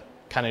to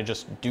kind of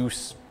just do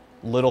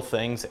little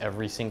things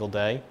every single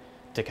day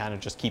to kind of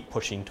just keep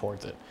pushing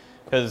towards it.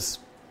 Because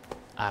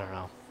I don't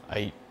know.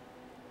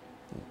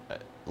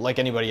 Like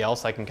anybody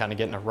else, I can kind of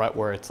get in a rut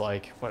where it's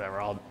like,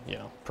 whatever, I'll,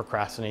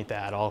 procrastinate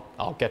that.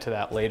 I'll get to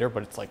that later.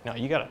 But it's like, no,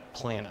 you got to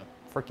plan a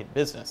freaking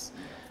business.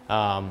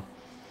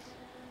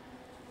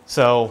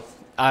 So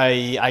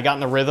I got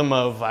in the rhythm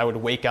of, I would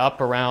wake up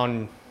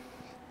around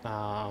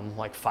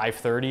like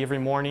 5:30 every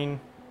morning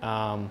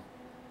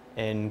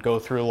and go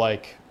through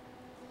like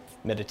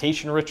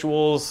meditation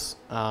rituals.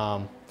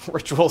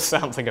 Rituals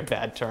sounds like a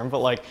bad term, but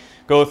like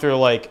go through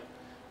like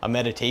a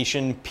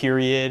meditation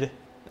period.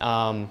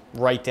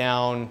 Write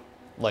down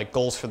like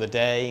goals for the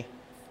day,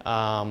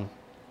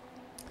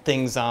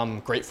 things I'm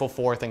grateful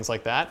for, things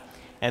like that.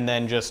 And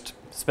then just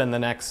spend the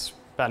next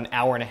about an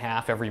hour and a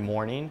half every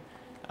morning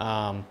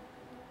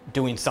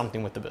doing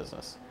something with the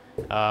business.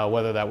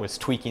 Whether that was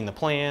tweaking the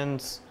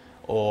plans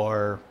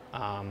or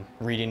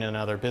reading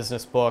another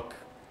business book,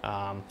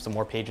 some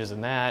more pages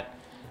in that,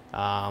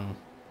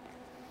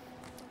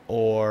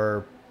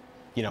 or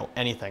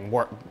anything,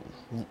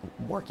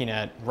 working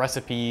at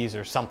recipes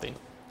or something.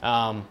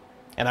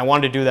 And I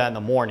wanted to do that in the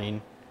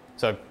morning.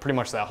 So pretty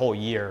much that whole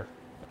year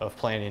of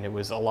planning, it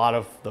was a lot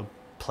of the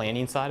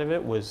planning side of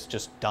it was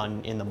just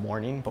done in the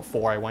morning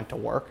before I went to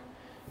work.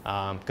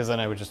 Because then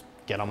I would just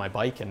get on my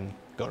bike and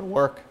go to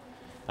work,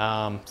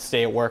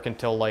 stay at work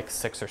until like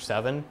 6 or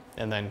 7,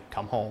 and then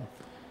come home.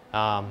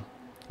 And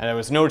I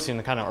was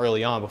noticing kind of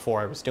early on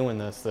before I was doing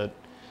this that,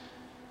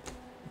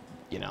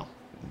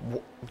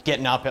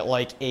 getting up at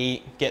like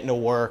 8, getting to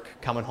work,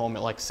 coming home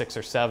at like 6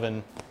 or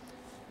 7,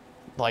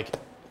 like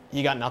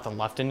you got nothing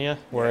left in you,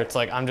 where it's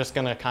like, I'm just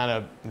gonna kind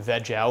of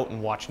veg out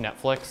and watch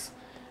Netflix.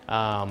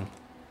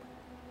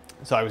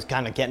 So I was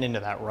kind of getting into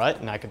that rut,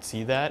 and I could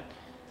see that.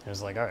 It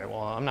was like, all right,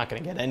 well, I'm not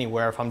gonna get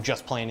anywhere if I'm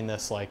just planning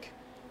this like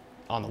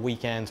on the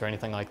weekends or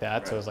anything like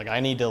that. Right. So it was like,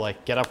 I need to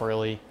like get up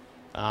early,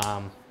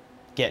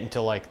 get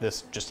into like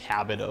this just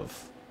habit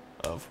of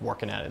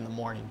working at it in the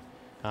morning.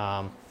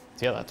 So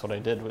yeah, that's what I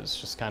did, was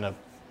just kind of,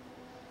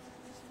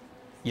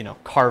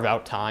 carve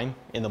out time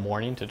in the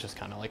morning to just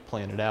kind of like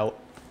plan it out.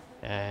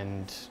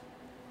 And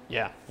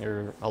yeah,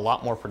 you're a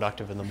lot more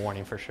productive in the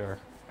morning for sure.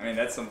 I mean,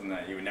 that's something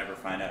that you would never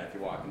find out if you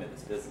walk into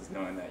this business,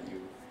 knowing that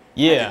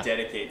you have to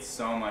dedicate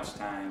so much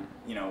time,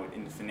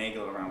 and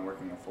finagle around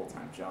working a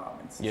full-time job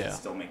and to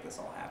still make this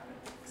all happen.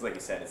 Because like you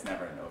said, it's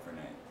never an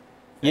overnight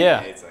thing. Yeah.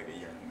 It's like a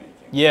year in the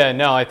making. Yeah,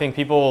 no, I think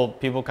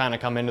people kind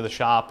of come into the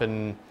shop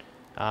and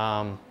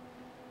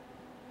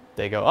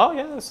they go, oh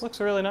yeah, this looks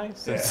really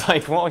nice. Yeah. It's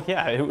like, well,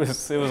 yeah, it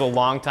was a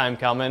long time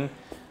coming.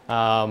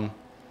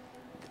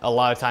 A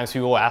lot of times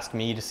people will ask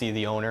me to see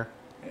the owner,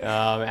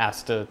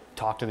 ask to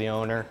talk to the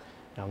owner.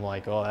 And I'm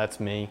like, oh, that's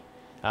me.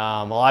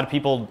 A lot of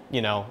people,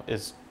 I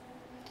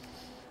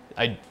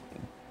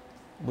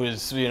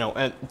was,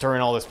 during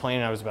all this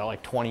planning, I was about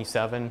like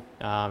 27,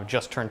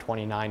 just turned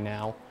 29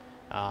 now.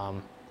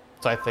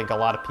 So I think a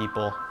lot of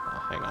people,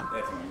 hang on.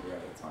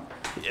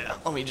 Yeah,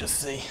 let me just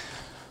see.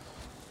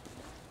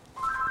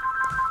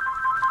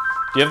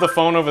 Do you have the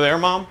phone over there,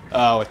 Mom?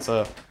 Oh, it's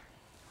a...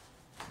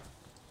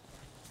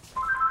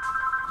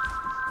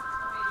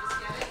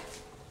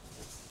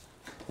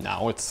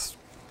 No, it's...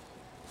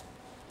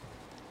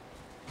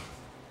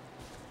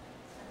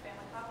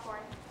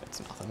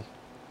 It's nothing.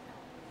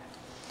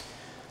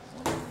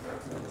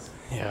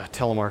 Yeah,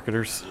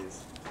 telemarketers.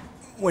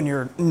 When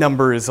your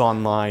number is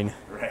online.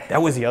 Right.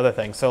 That was the other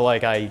thing. So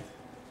like I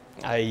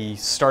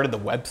started the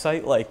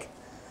website like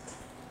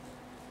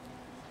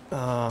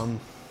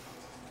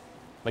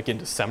in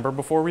December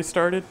before we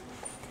started.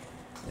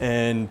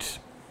 And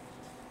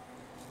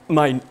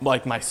my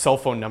cell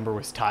phone number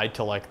was tied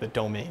to like the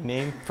domain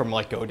name from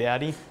like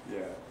GoDaddy.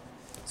 Yeah.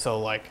 So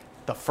like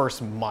the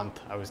first month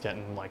I was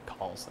getting like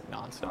calls like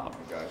nonstop. Oh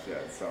my gosh, yeah,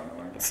 it's so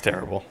annoying. It's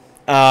terrible.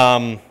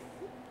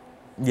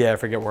 Yeah, I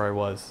forget where I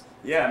was.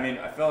 Yeah, I mean,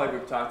 I feel like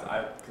we've talked,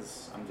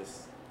 because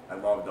I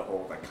love the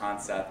whole like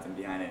concept and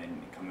behind it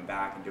and coming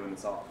back and doing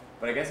this all.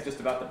 But I guess just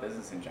about the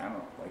business in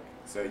general. Like,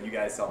 so you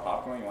guys sell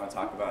popcorn. You want to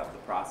talk about the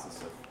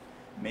process of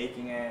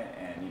making it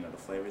and the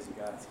flavors you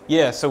got?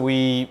 Yeah, so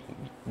we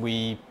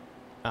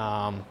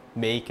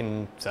make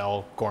and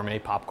sell gourmet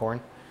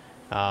popcorn.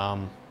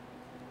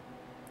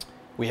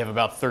 We have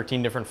about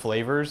 13 different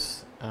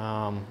flavors.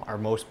 Our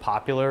most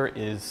popular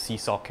is sea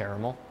salt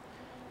caramel.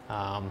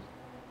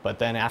 But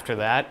then after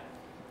that,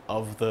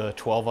 of the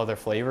 12 other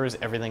flavors,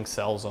 everything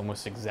sells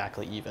almost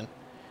exactly even,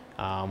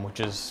 which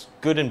is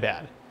good and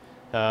bad.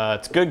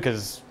 It's good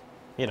because,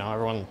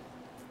 everyone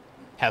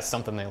has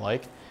something they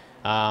like.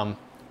 Bad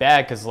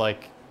because,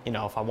 like,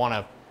 if I want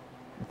to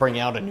bring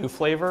out a new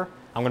flavor,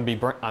 I'm going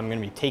to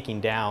be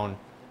taking down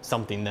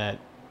something that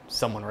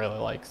someone really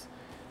likes.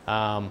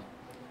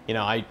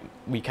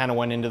 We kind of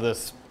went into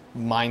this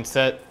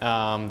mindset,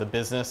 the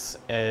business,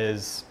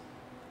 as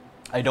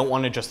I don't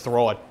want to just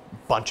throw a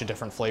bunch of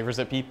different flavors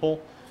at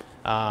people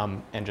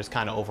and just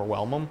kind of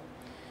overwhelm them.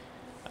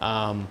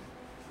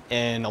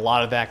 And a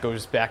lot of that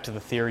goes back to the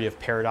theory of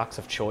paradox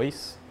of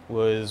choice.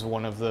 Was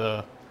one of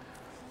the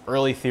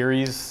early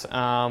theories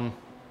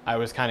I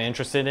was kind of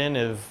interested in,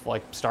 of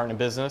like starting a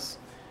business.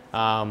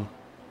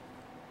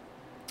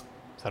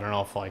 So I don't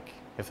know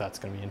if that's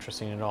going to be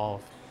interesting at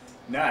all.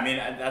 No, I mean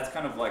that's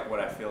kind of like what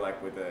I feel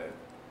like with the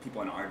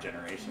people in our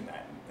generation,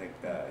 that like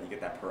you get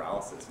that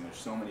paralysis, and there's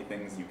so many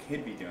things you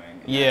could be doing.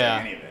 And Yeah.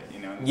 not doing any of it,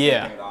 and the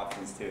Yeah. same thing with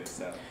options too.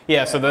 So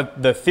Yeah. So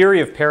the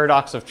theory of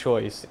paradox of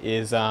choice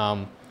is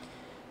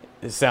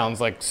it sounds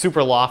like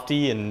super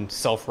lofty and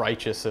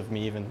self-righteous of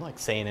me even like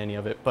saying any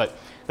of it, but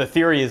the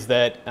theory is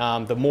that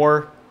the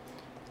more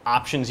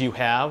options you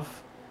have,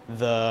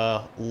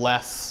 the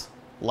less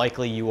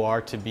likely you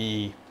are to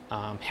be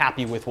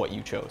happy with what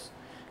you chose,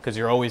 because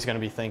you're always going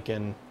to be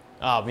thinking,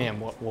 oh man,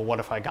 well, what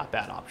if I got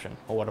that option?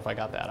 Well, what if I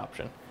got that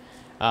option?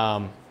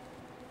 So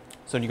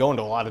when you go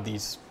into a lot of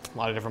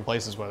different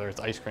places, whether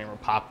it's ice cream or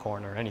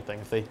popcorn or anything,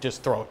 if they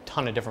just throw a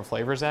ton of different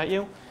flavors at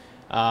you,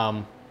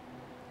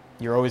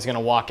 you're always going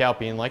to walk out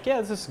being like, yeah,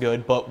 this is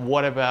good, but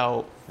what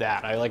about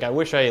that? I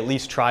wish I at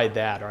least tried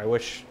that, or I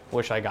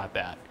wish I got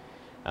that.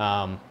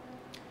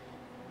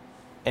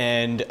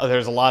 And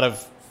there's a lot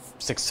of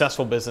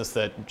successful business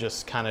that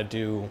just kind of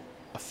do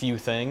a few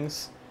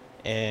things,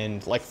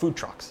 and like food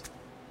trucks,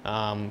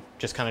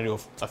 just kind of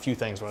do a few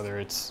things, whether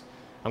it's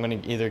I'm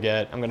going to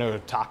go to a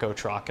taco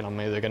truck and I'm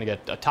either going to get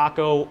a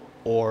taco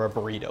or a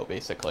burrito,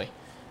 basically.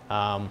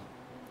 I'm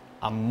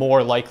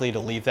more likely to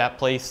leave that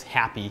place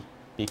happy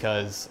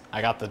because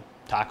I got the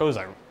tacos,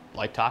 I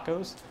like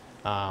tacos,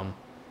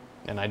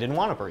 and I didn't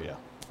want a burrito.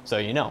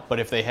 So, but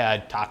if they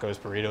had tacos,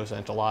 burritos,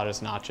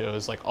 enchiladas,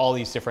 nachos, like all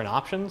these different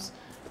options,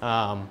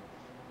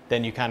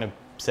 then you kind of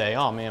say,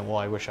 oh man, well,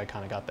 I wish I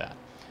kind of got that.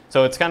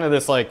 So it's kind of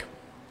this like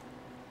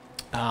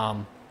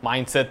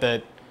mindset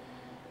that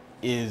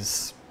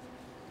is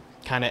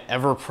kind of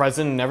ever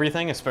present in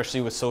everything,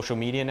 especially with social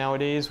media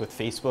nowadays, with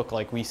Facebook.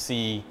 Like we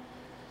see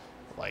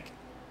like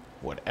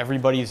what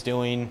everybody's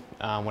doing,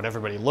 what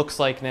everybody looks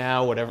like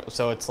now, whatever.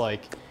 So it's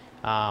like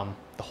the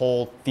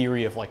whole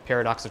theory of like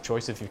paradox of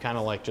choice. If you kind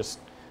of like just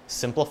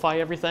simplify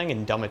everything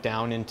and dumb it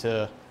down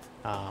into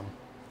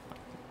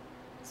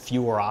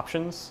fewer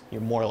options,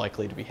 you're more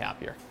likely to be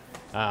happier.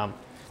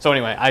 So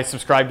anyway, I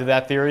subscribe to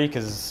that theory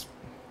because,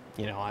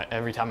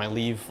 every time I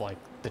leave like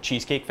the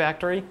Cheesecake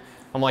Factory,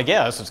 I'm like,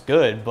 yeah, this is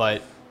good,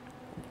 but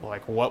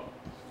like what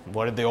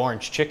did the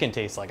orange chicken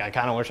taste like? I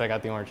kind of wish I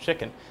got the orange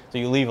chicken. So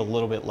you leave a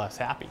little bit less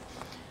happy.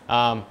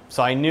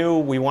 So I knew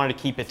we wanted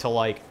to keep it to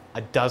like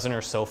a dozen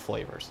or so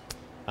flavors.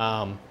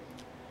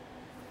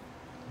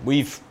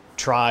 We've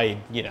tried,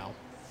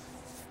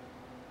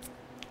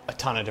 a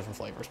ton of different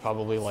flavors,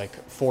 probably like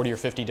 40 or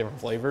 50 different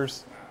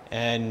flavors,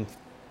 and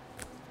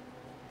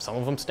some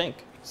of them stink.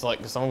 It's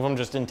like some of them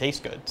just didn't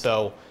taste good.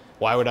 So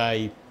why would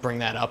I bring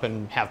that up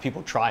and have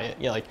people try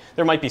it? Like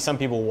there might be some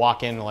people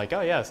walk in like,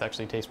 oh yeah, this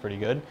actually tastes pretty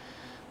good,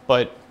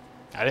 but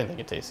I didn't think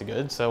it tasted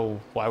good, so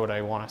why would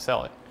I want to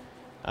sell it?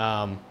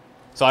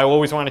 So I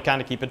always wanted to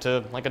kind of keep it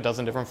to like a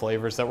dozen different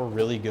flavors that were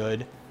really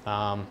good,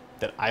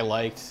 that I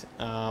liked,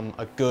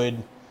 a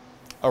good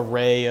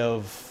array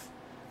of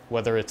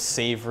whether it's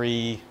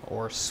savory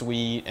or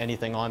sweet,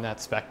 anything on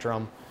that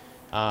spectrum.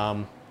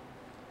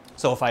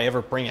 So if I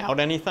ever bring out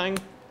anything,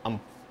 I'm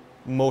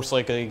most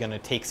likely going to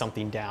take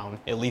something down,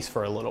 at least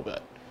for a little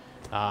bit.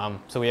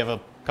 So we have a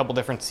couple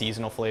different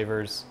seasonal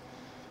flavors.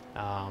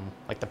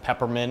 Like the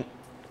peppermint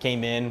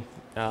came in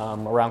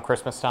around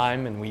Christmas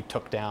time, and we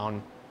took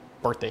down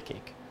birthday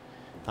cake.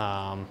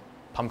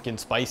 Pumpkin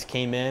spice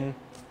came in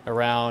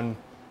around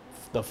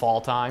the fall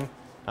time,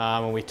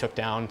 and we took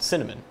down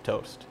cinnamon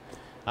toast.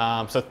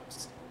 So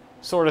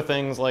sort of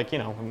things like,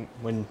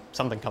 when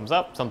something comes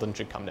up, something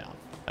should come down.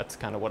 That's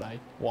kind of what I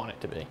want it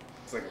to be.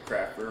 It's like a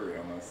craft brewery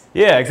almost.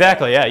 Yeah,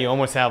 exactly. Yeah, you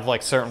almost have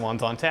like certain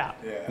ones on tap.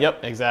 Yeah.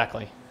 Yep,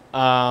 exactly.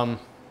 How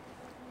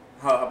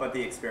about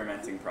the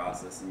experimenting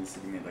process? And you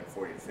said you made like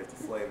 40 to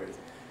 50 flavors.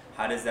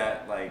 How does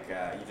that, like,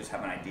 you just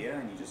have an idea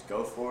and you just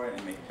go for it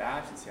and make a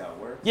batch and see how it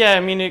works? Yeah, I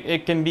mean,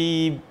 it can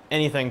be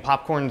anything.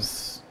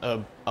 Popcorn's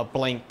a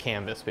blank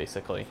canvas,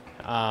 basically.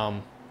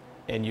 And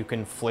you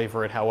can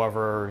flavor it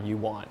however you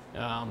want.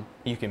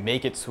 You can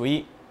make it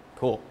sweet,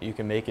 cool. You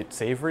can make it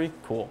savory,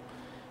 cool.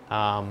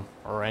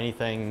 Or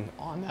anything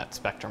on that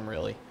spectrum,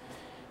 really.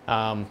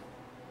 So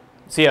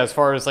yeah, as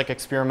far as like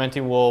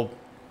experimenting, we'll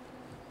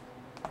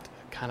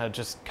kind of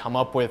just come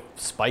up with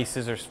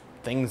spices or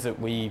things that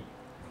we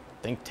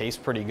think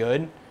taste pretty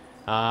good.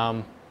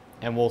 And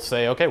we'll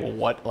say, okay,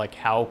 well,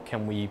 how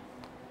can we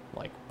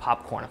like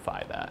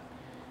popcornify that?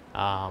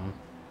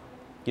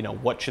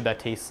 What should that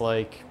taste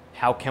like?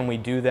 How can we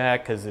do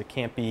that? Because it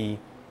can't be,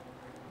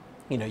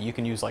 you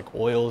can use like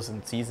oils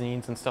and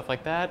seasonings and stuff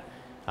like that.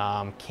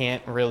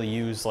 Can't really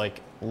use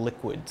like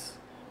liquids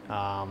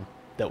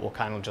that will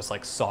kind of just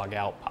like sog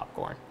out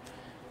popcorn.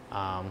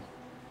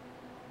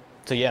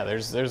 So yeah,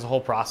 there's a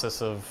whole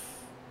process of,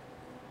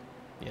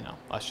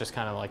 us just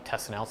kind of like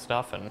testing out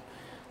stuff. And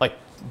like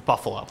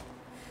buffalo,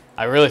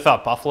 I really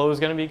thought buffalo was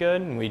going to be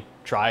good, and we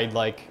tried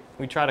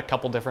a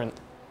couple different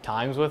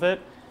times with it,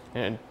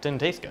 and it didn't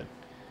taste good.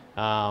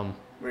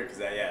 Weird, because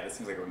that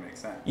seems like it would make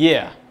sense.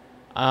 Yeah.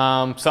 So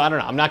I don't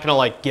know. I'm not going to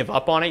like give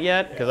up on it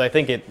yet, because I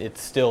think it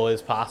still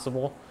is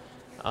possible.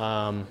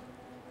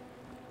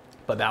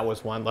 but that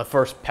was one. The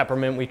first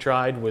peppermint we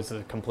tried was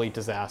a complete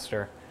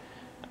disaster,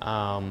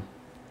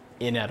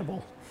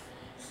 inedible.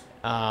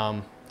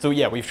 So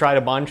yeah, we've tried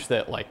a bunch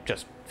that like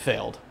just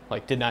failed,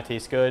 like did not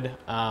taste good,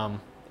 and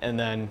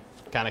then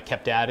kind of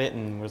kept at it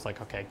and was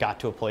like, okay, got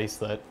to a place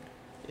that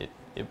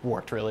it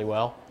worked really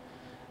well.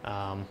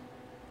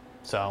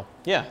 So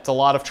yeah, it's a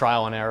lot of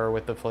trial and error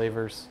with the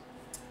flavors.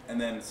 And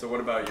then, so what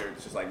about your,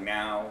 just like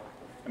now,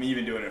 I mean, you've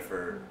been doing it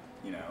for,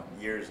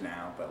 years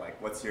now, but like,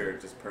 what's your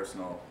just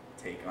personal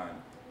take on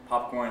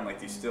popcorn? Like,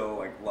 do you still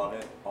like love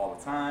it all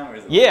the time, or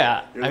is it Yeah,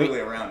 like, you're literally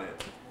around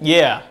it?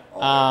 Yeah.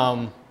 all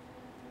day?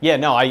 Yeah,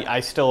 no, I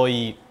still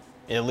eat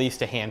at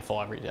least a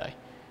handful every day.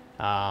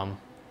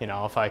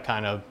 If I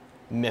kind of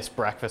miss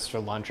breakfast or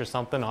lunch or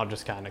something, I'll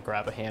just kind of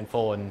grab a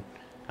handful and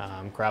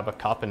grab a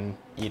cup and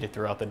eat it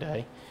throughout the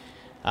day.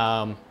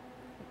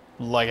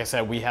 Like I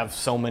said, we have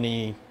so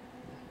many,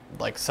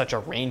 like such a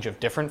range of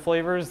different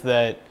flavors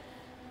that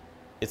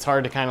it's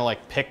hard to kind of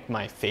like pick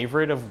my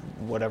favorite of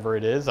whatever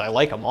it is. I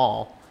like them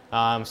all.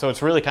 So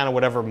it's really kind of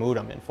whatever mood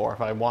I'm in for.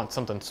 If I want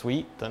something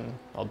sweet, then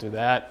I'll do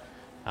that.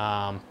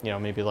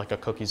 Maybe like a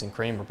cookies and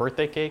cream or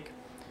birthday cake.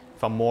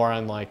 If I'm more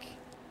on like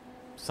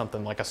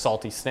something like a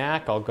salty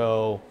snack, I'll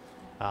go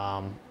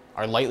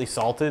our lightly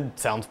salted.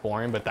 Sounds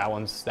boring, but that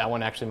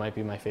one actually might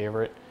be my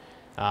favorite.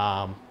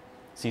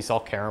 Sea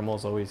salt caramel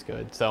is always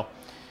good. So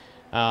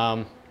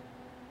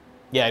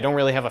yeah, I don't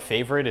really have a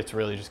favorite. It's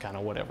really just kind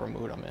of whatever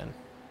mood I'm in.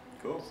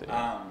 Cool. So,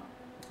 yeah.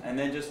 And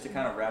then just to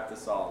kind of wrap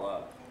this all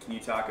up, can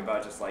you talk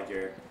about just like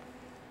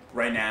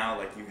right now,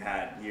 like you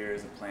had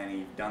years of planning,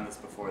 you've done this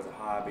before as a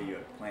hobby, you're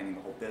planning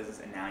the whole business,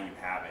 and now you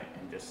have it.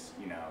 And just,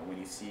 when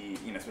you see,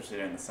 especially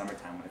during the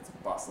summertime when it's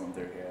bustling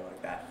through here,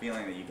 like that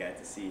feeling that you get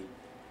to see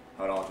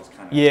how it all just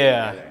kind of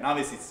Yeah. together. And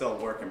obviously it's still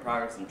a work in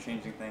progress and you're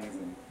changing things,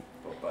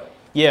 but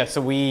Yeah,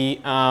 so we,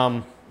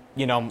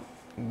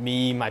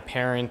 me, my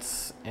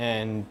parents,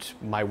 and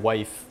my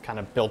wife kind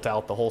of built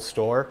out the whole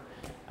store.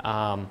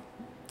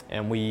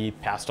 And we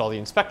passed all the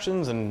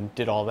inspections and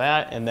did all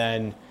that. And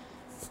then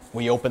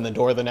we opened the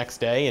door the next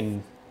day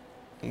and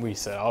we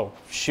said, oh,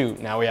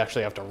 shoot, now we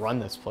actually have to run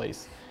this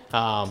place.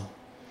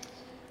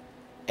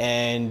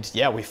 And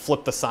yeah, we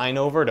flipped the sign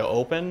over to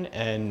open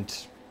and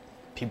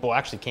people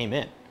actually came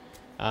in,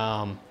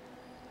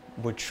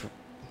 which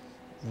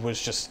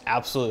was just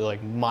absolutely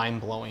like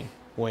mind-blowing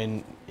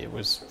when it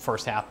was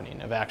first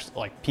happening, of actually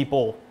like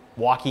people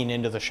walking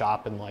into the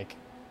shop and like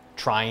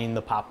trying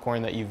the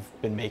popcorn that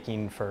you've been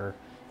making for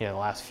the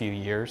last few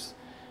years,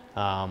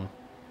 and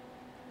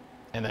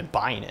then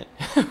buying it.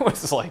 It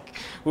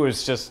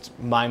was just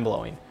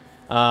mind-blowing.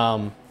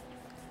 And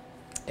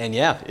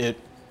yeah, it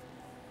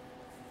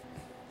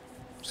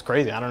was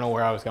crazy. I don't know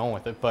where I was going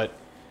with it, but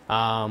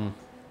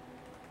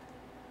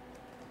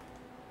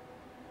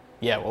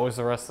yeah, what was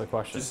the rest of the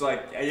question? just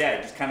like,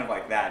 yeah, just kind of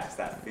like that, just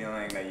that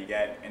feeling that you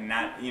get. And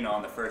that,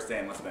 on the first day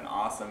it must have been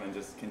awesome, and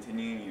just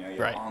continuing, you have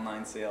Right.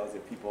 online sales, you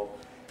have people,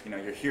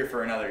 you're here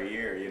for another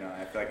year,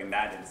 I feel like in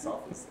that in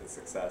itself is a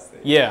success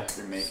that Yeah.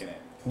 you're making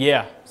it.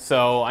 Yeah,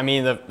 so I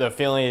mean the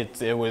feeling,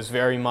 it was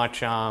very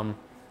much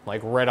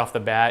like right off the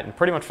bat, and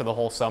pretty much for the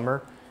whole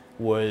summer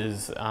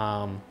was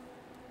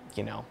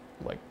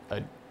like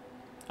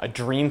a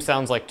dream.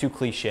 Sounds like too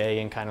cliche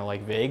and kind of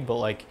like vague, but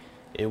like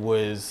it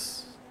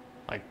was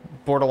like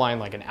borderline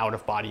like an out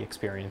of body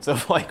experience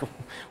of like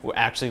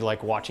actually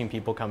like watching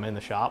people come in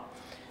the shop.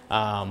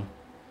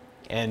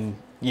 And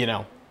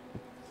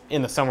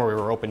in the summer we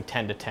were open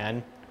 10 to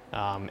 10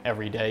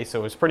 every day, so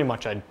it was pretty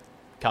much I'd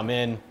come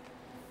in,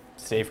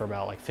 stay for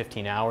about like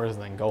 15 hours,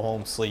 and then go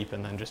home, sleep,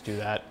 and then just do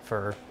that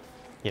for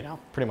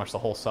pretty much the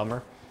whole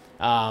summer.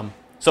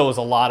 So it was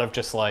a lot of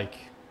just like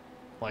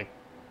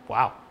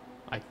wow,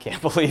 I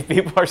can't believe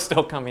people are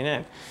still coming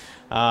in.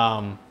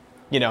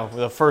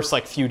 The first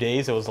like few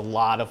days it was a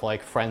lot of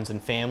like friends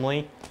and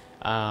family,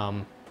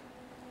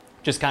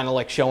 just kind of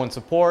like showing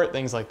support,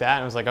 things like that.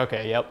 And I was like,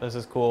 okay, yep, this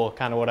is cool,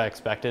 kind of what I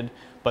expected.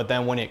 But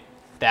then when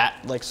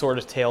that like sort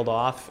of tailed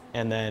off,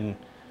 and then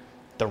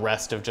the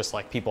rest of just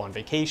like people on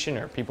vacation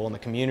or people in the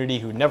community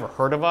who'd never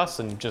heard of us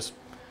and just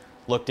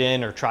looked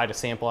in or tried to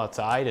sample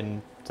outside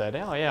and said,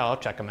 oh yeah, I'll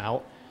check them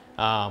out.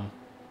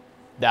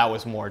 That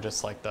was more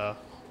just like the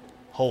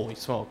holy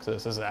smokes,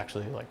 this is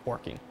actually like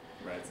working.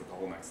 Right, it's at the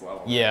whole next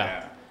level.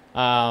 Yeah.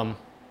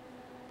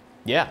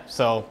 Yeah,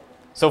 so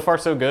far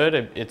so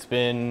good.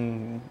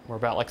 We're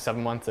about like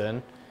 7 months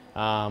in.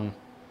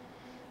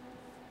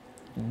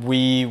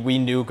 We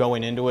knew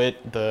going into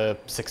it, the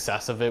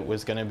success of it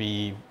was going to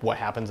be what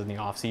happens in the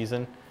off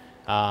season.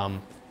 So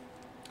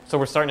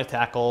we're starting to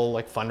tackle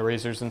like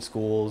fundraisers in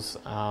schools.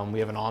 We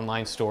have an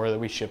online store that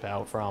we ship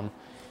out from.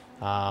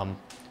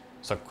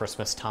 So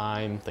Christmas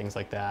time, things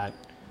like that.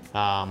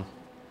 So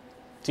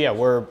yeah,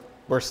 we're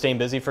staying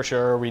busy for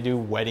sure. We do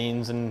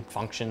weddings and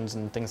functions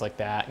and things like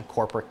that, and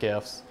corporate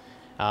gifts.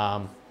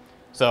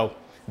 So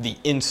the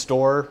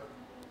in-store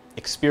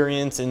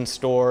experience,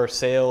 in-store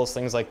sales,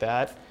 things like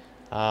that,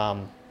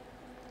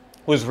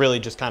 was really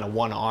just kind of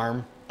one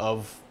arm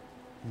of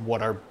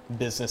what our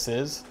business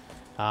is.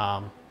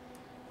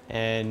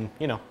 And,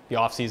 you know, the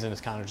off season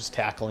is kind of just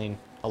tackling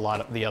a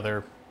lot of the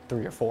other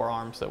 3 or 4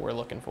 arms that we're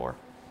looking for.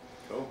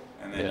 Cool.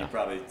 And then you're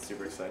probably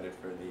super excited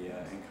for the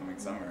incoming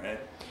summer, right?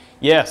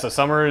 Yeah, so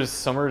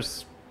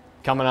summer's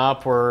coming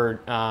up. We're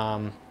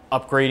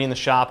upgrading the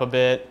shop a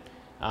bit,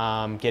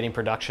 getting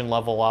production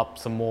level up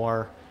some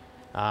more.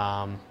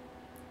 So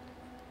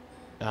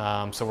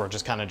we're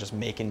just kind of just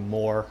making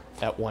more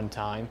at one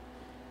time.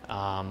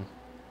 Yeah,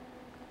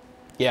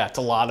 it's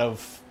a lot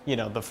of, you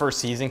know, the first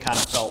season kind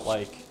of felt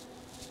like,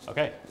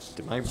 okay,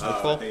 did my mic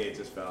fall? I think it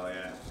just fell,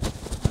 yeah. I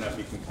don't know if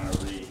you can kind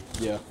of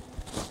Yeah. Yeah,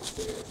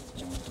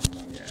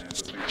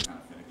 this thing's kind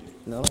of finicky.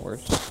 No, no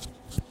worries.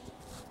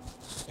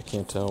 I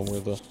can't tell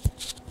where the...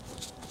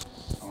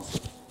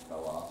 Almost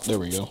fell off. There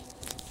we go.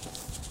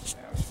 Yeah,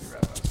 we should be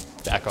right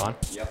back. Back on?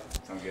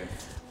 Yep, sounds good.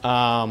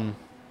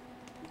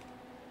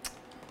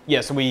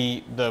 Yeah, so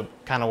the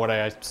kind of what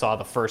I saw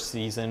the first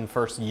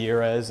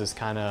year as is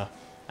kind of,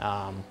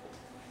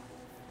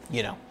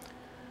 you know,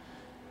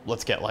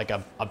 let's get like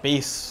a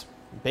base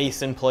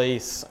in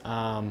place,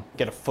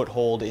 get a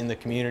foothold in the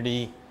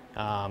community,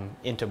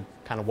 into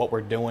kind of what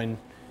we're doing,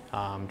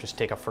 just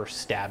take a first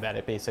stab at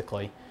it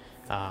basically,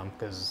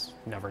 because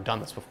never done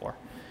this before.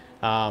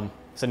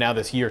 So now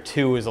this year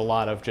 2 is a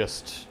lot of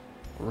just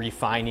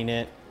refining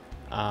it,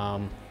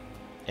 and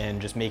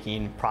just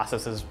making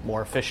processes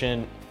more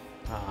efficient,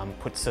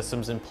 put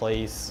systems in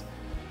place,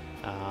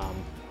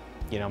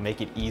 you know,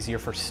 make it easier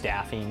for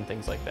staffing,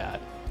 things like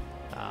that.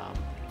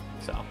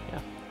 So,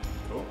 yeah.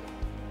 Cool.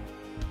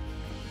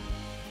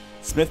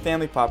 Smith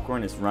Family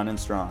Popcorn is running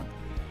strong,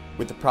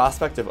 with the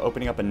prospect of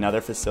opening up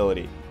another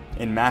facility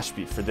in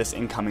Mashpee for this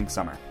incoming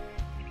summer.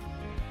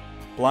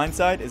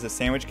 Blindside is a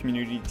Sandwich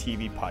Community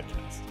TV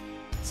podcast.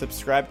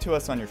 Subscribe to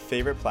us on your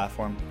favorite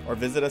platform or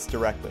visit us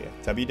directly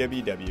at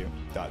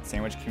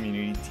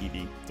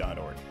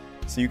www.sandwichcommunitytv.org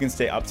so you can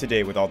stay up to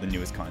date with all the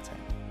newest content.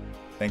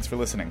 Thanks for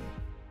listening.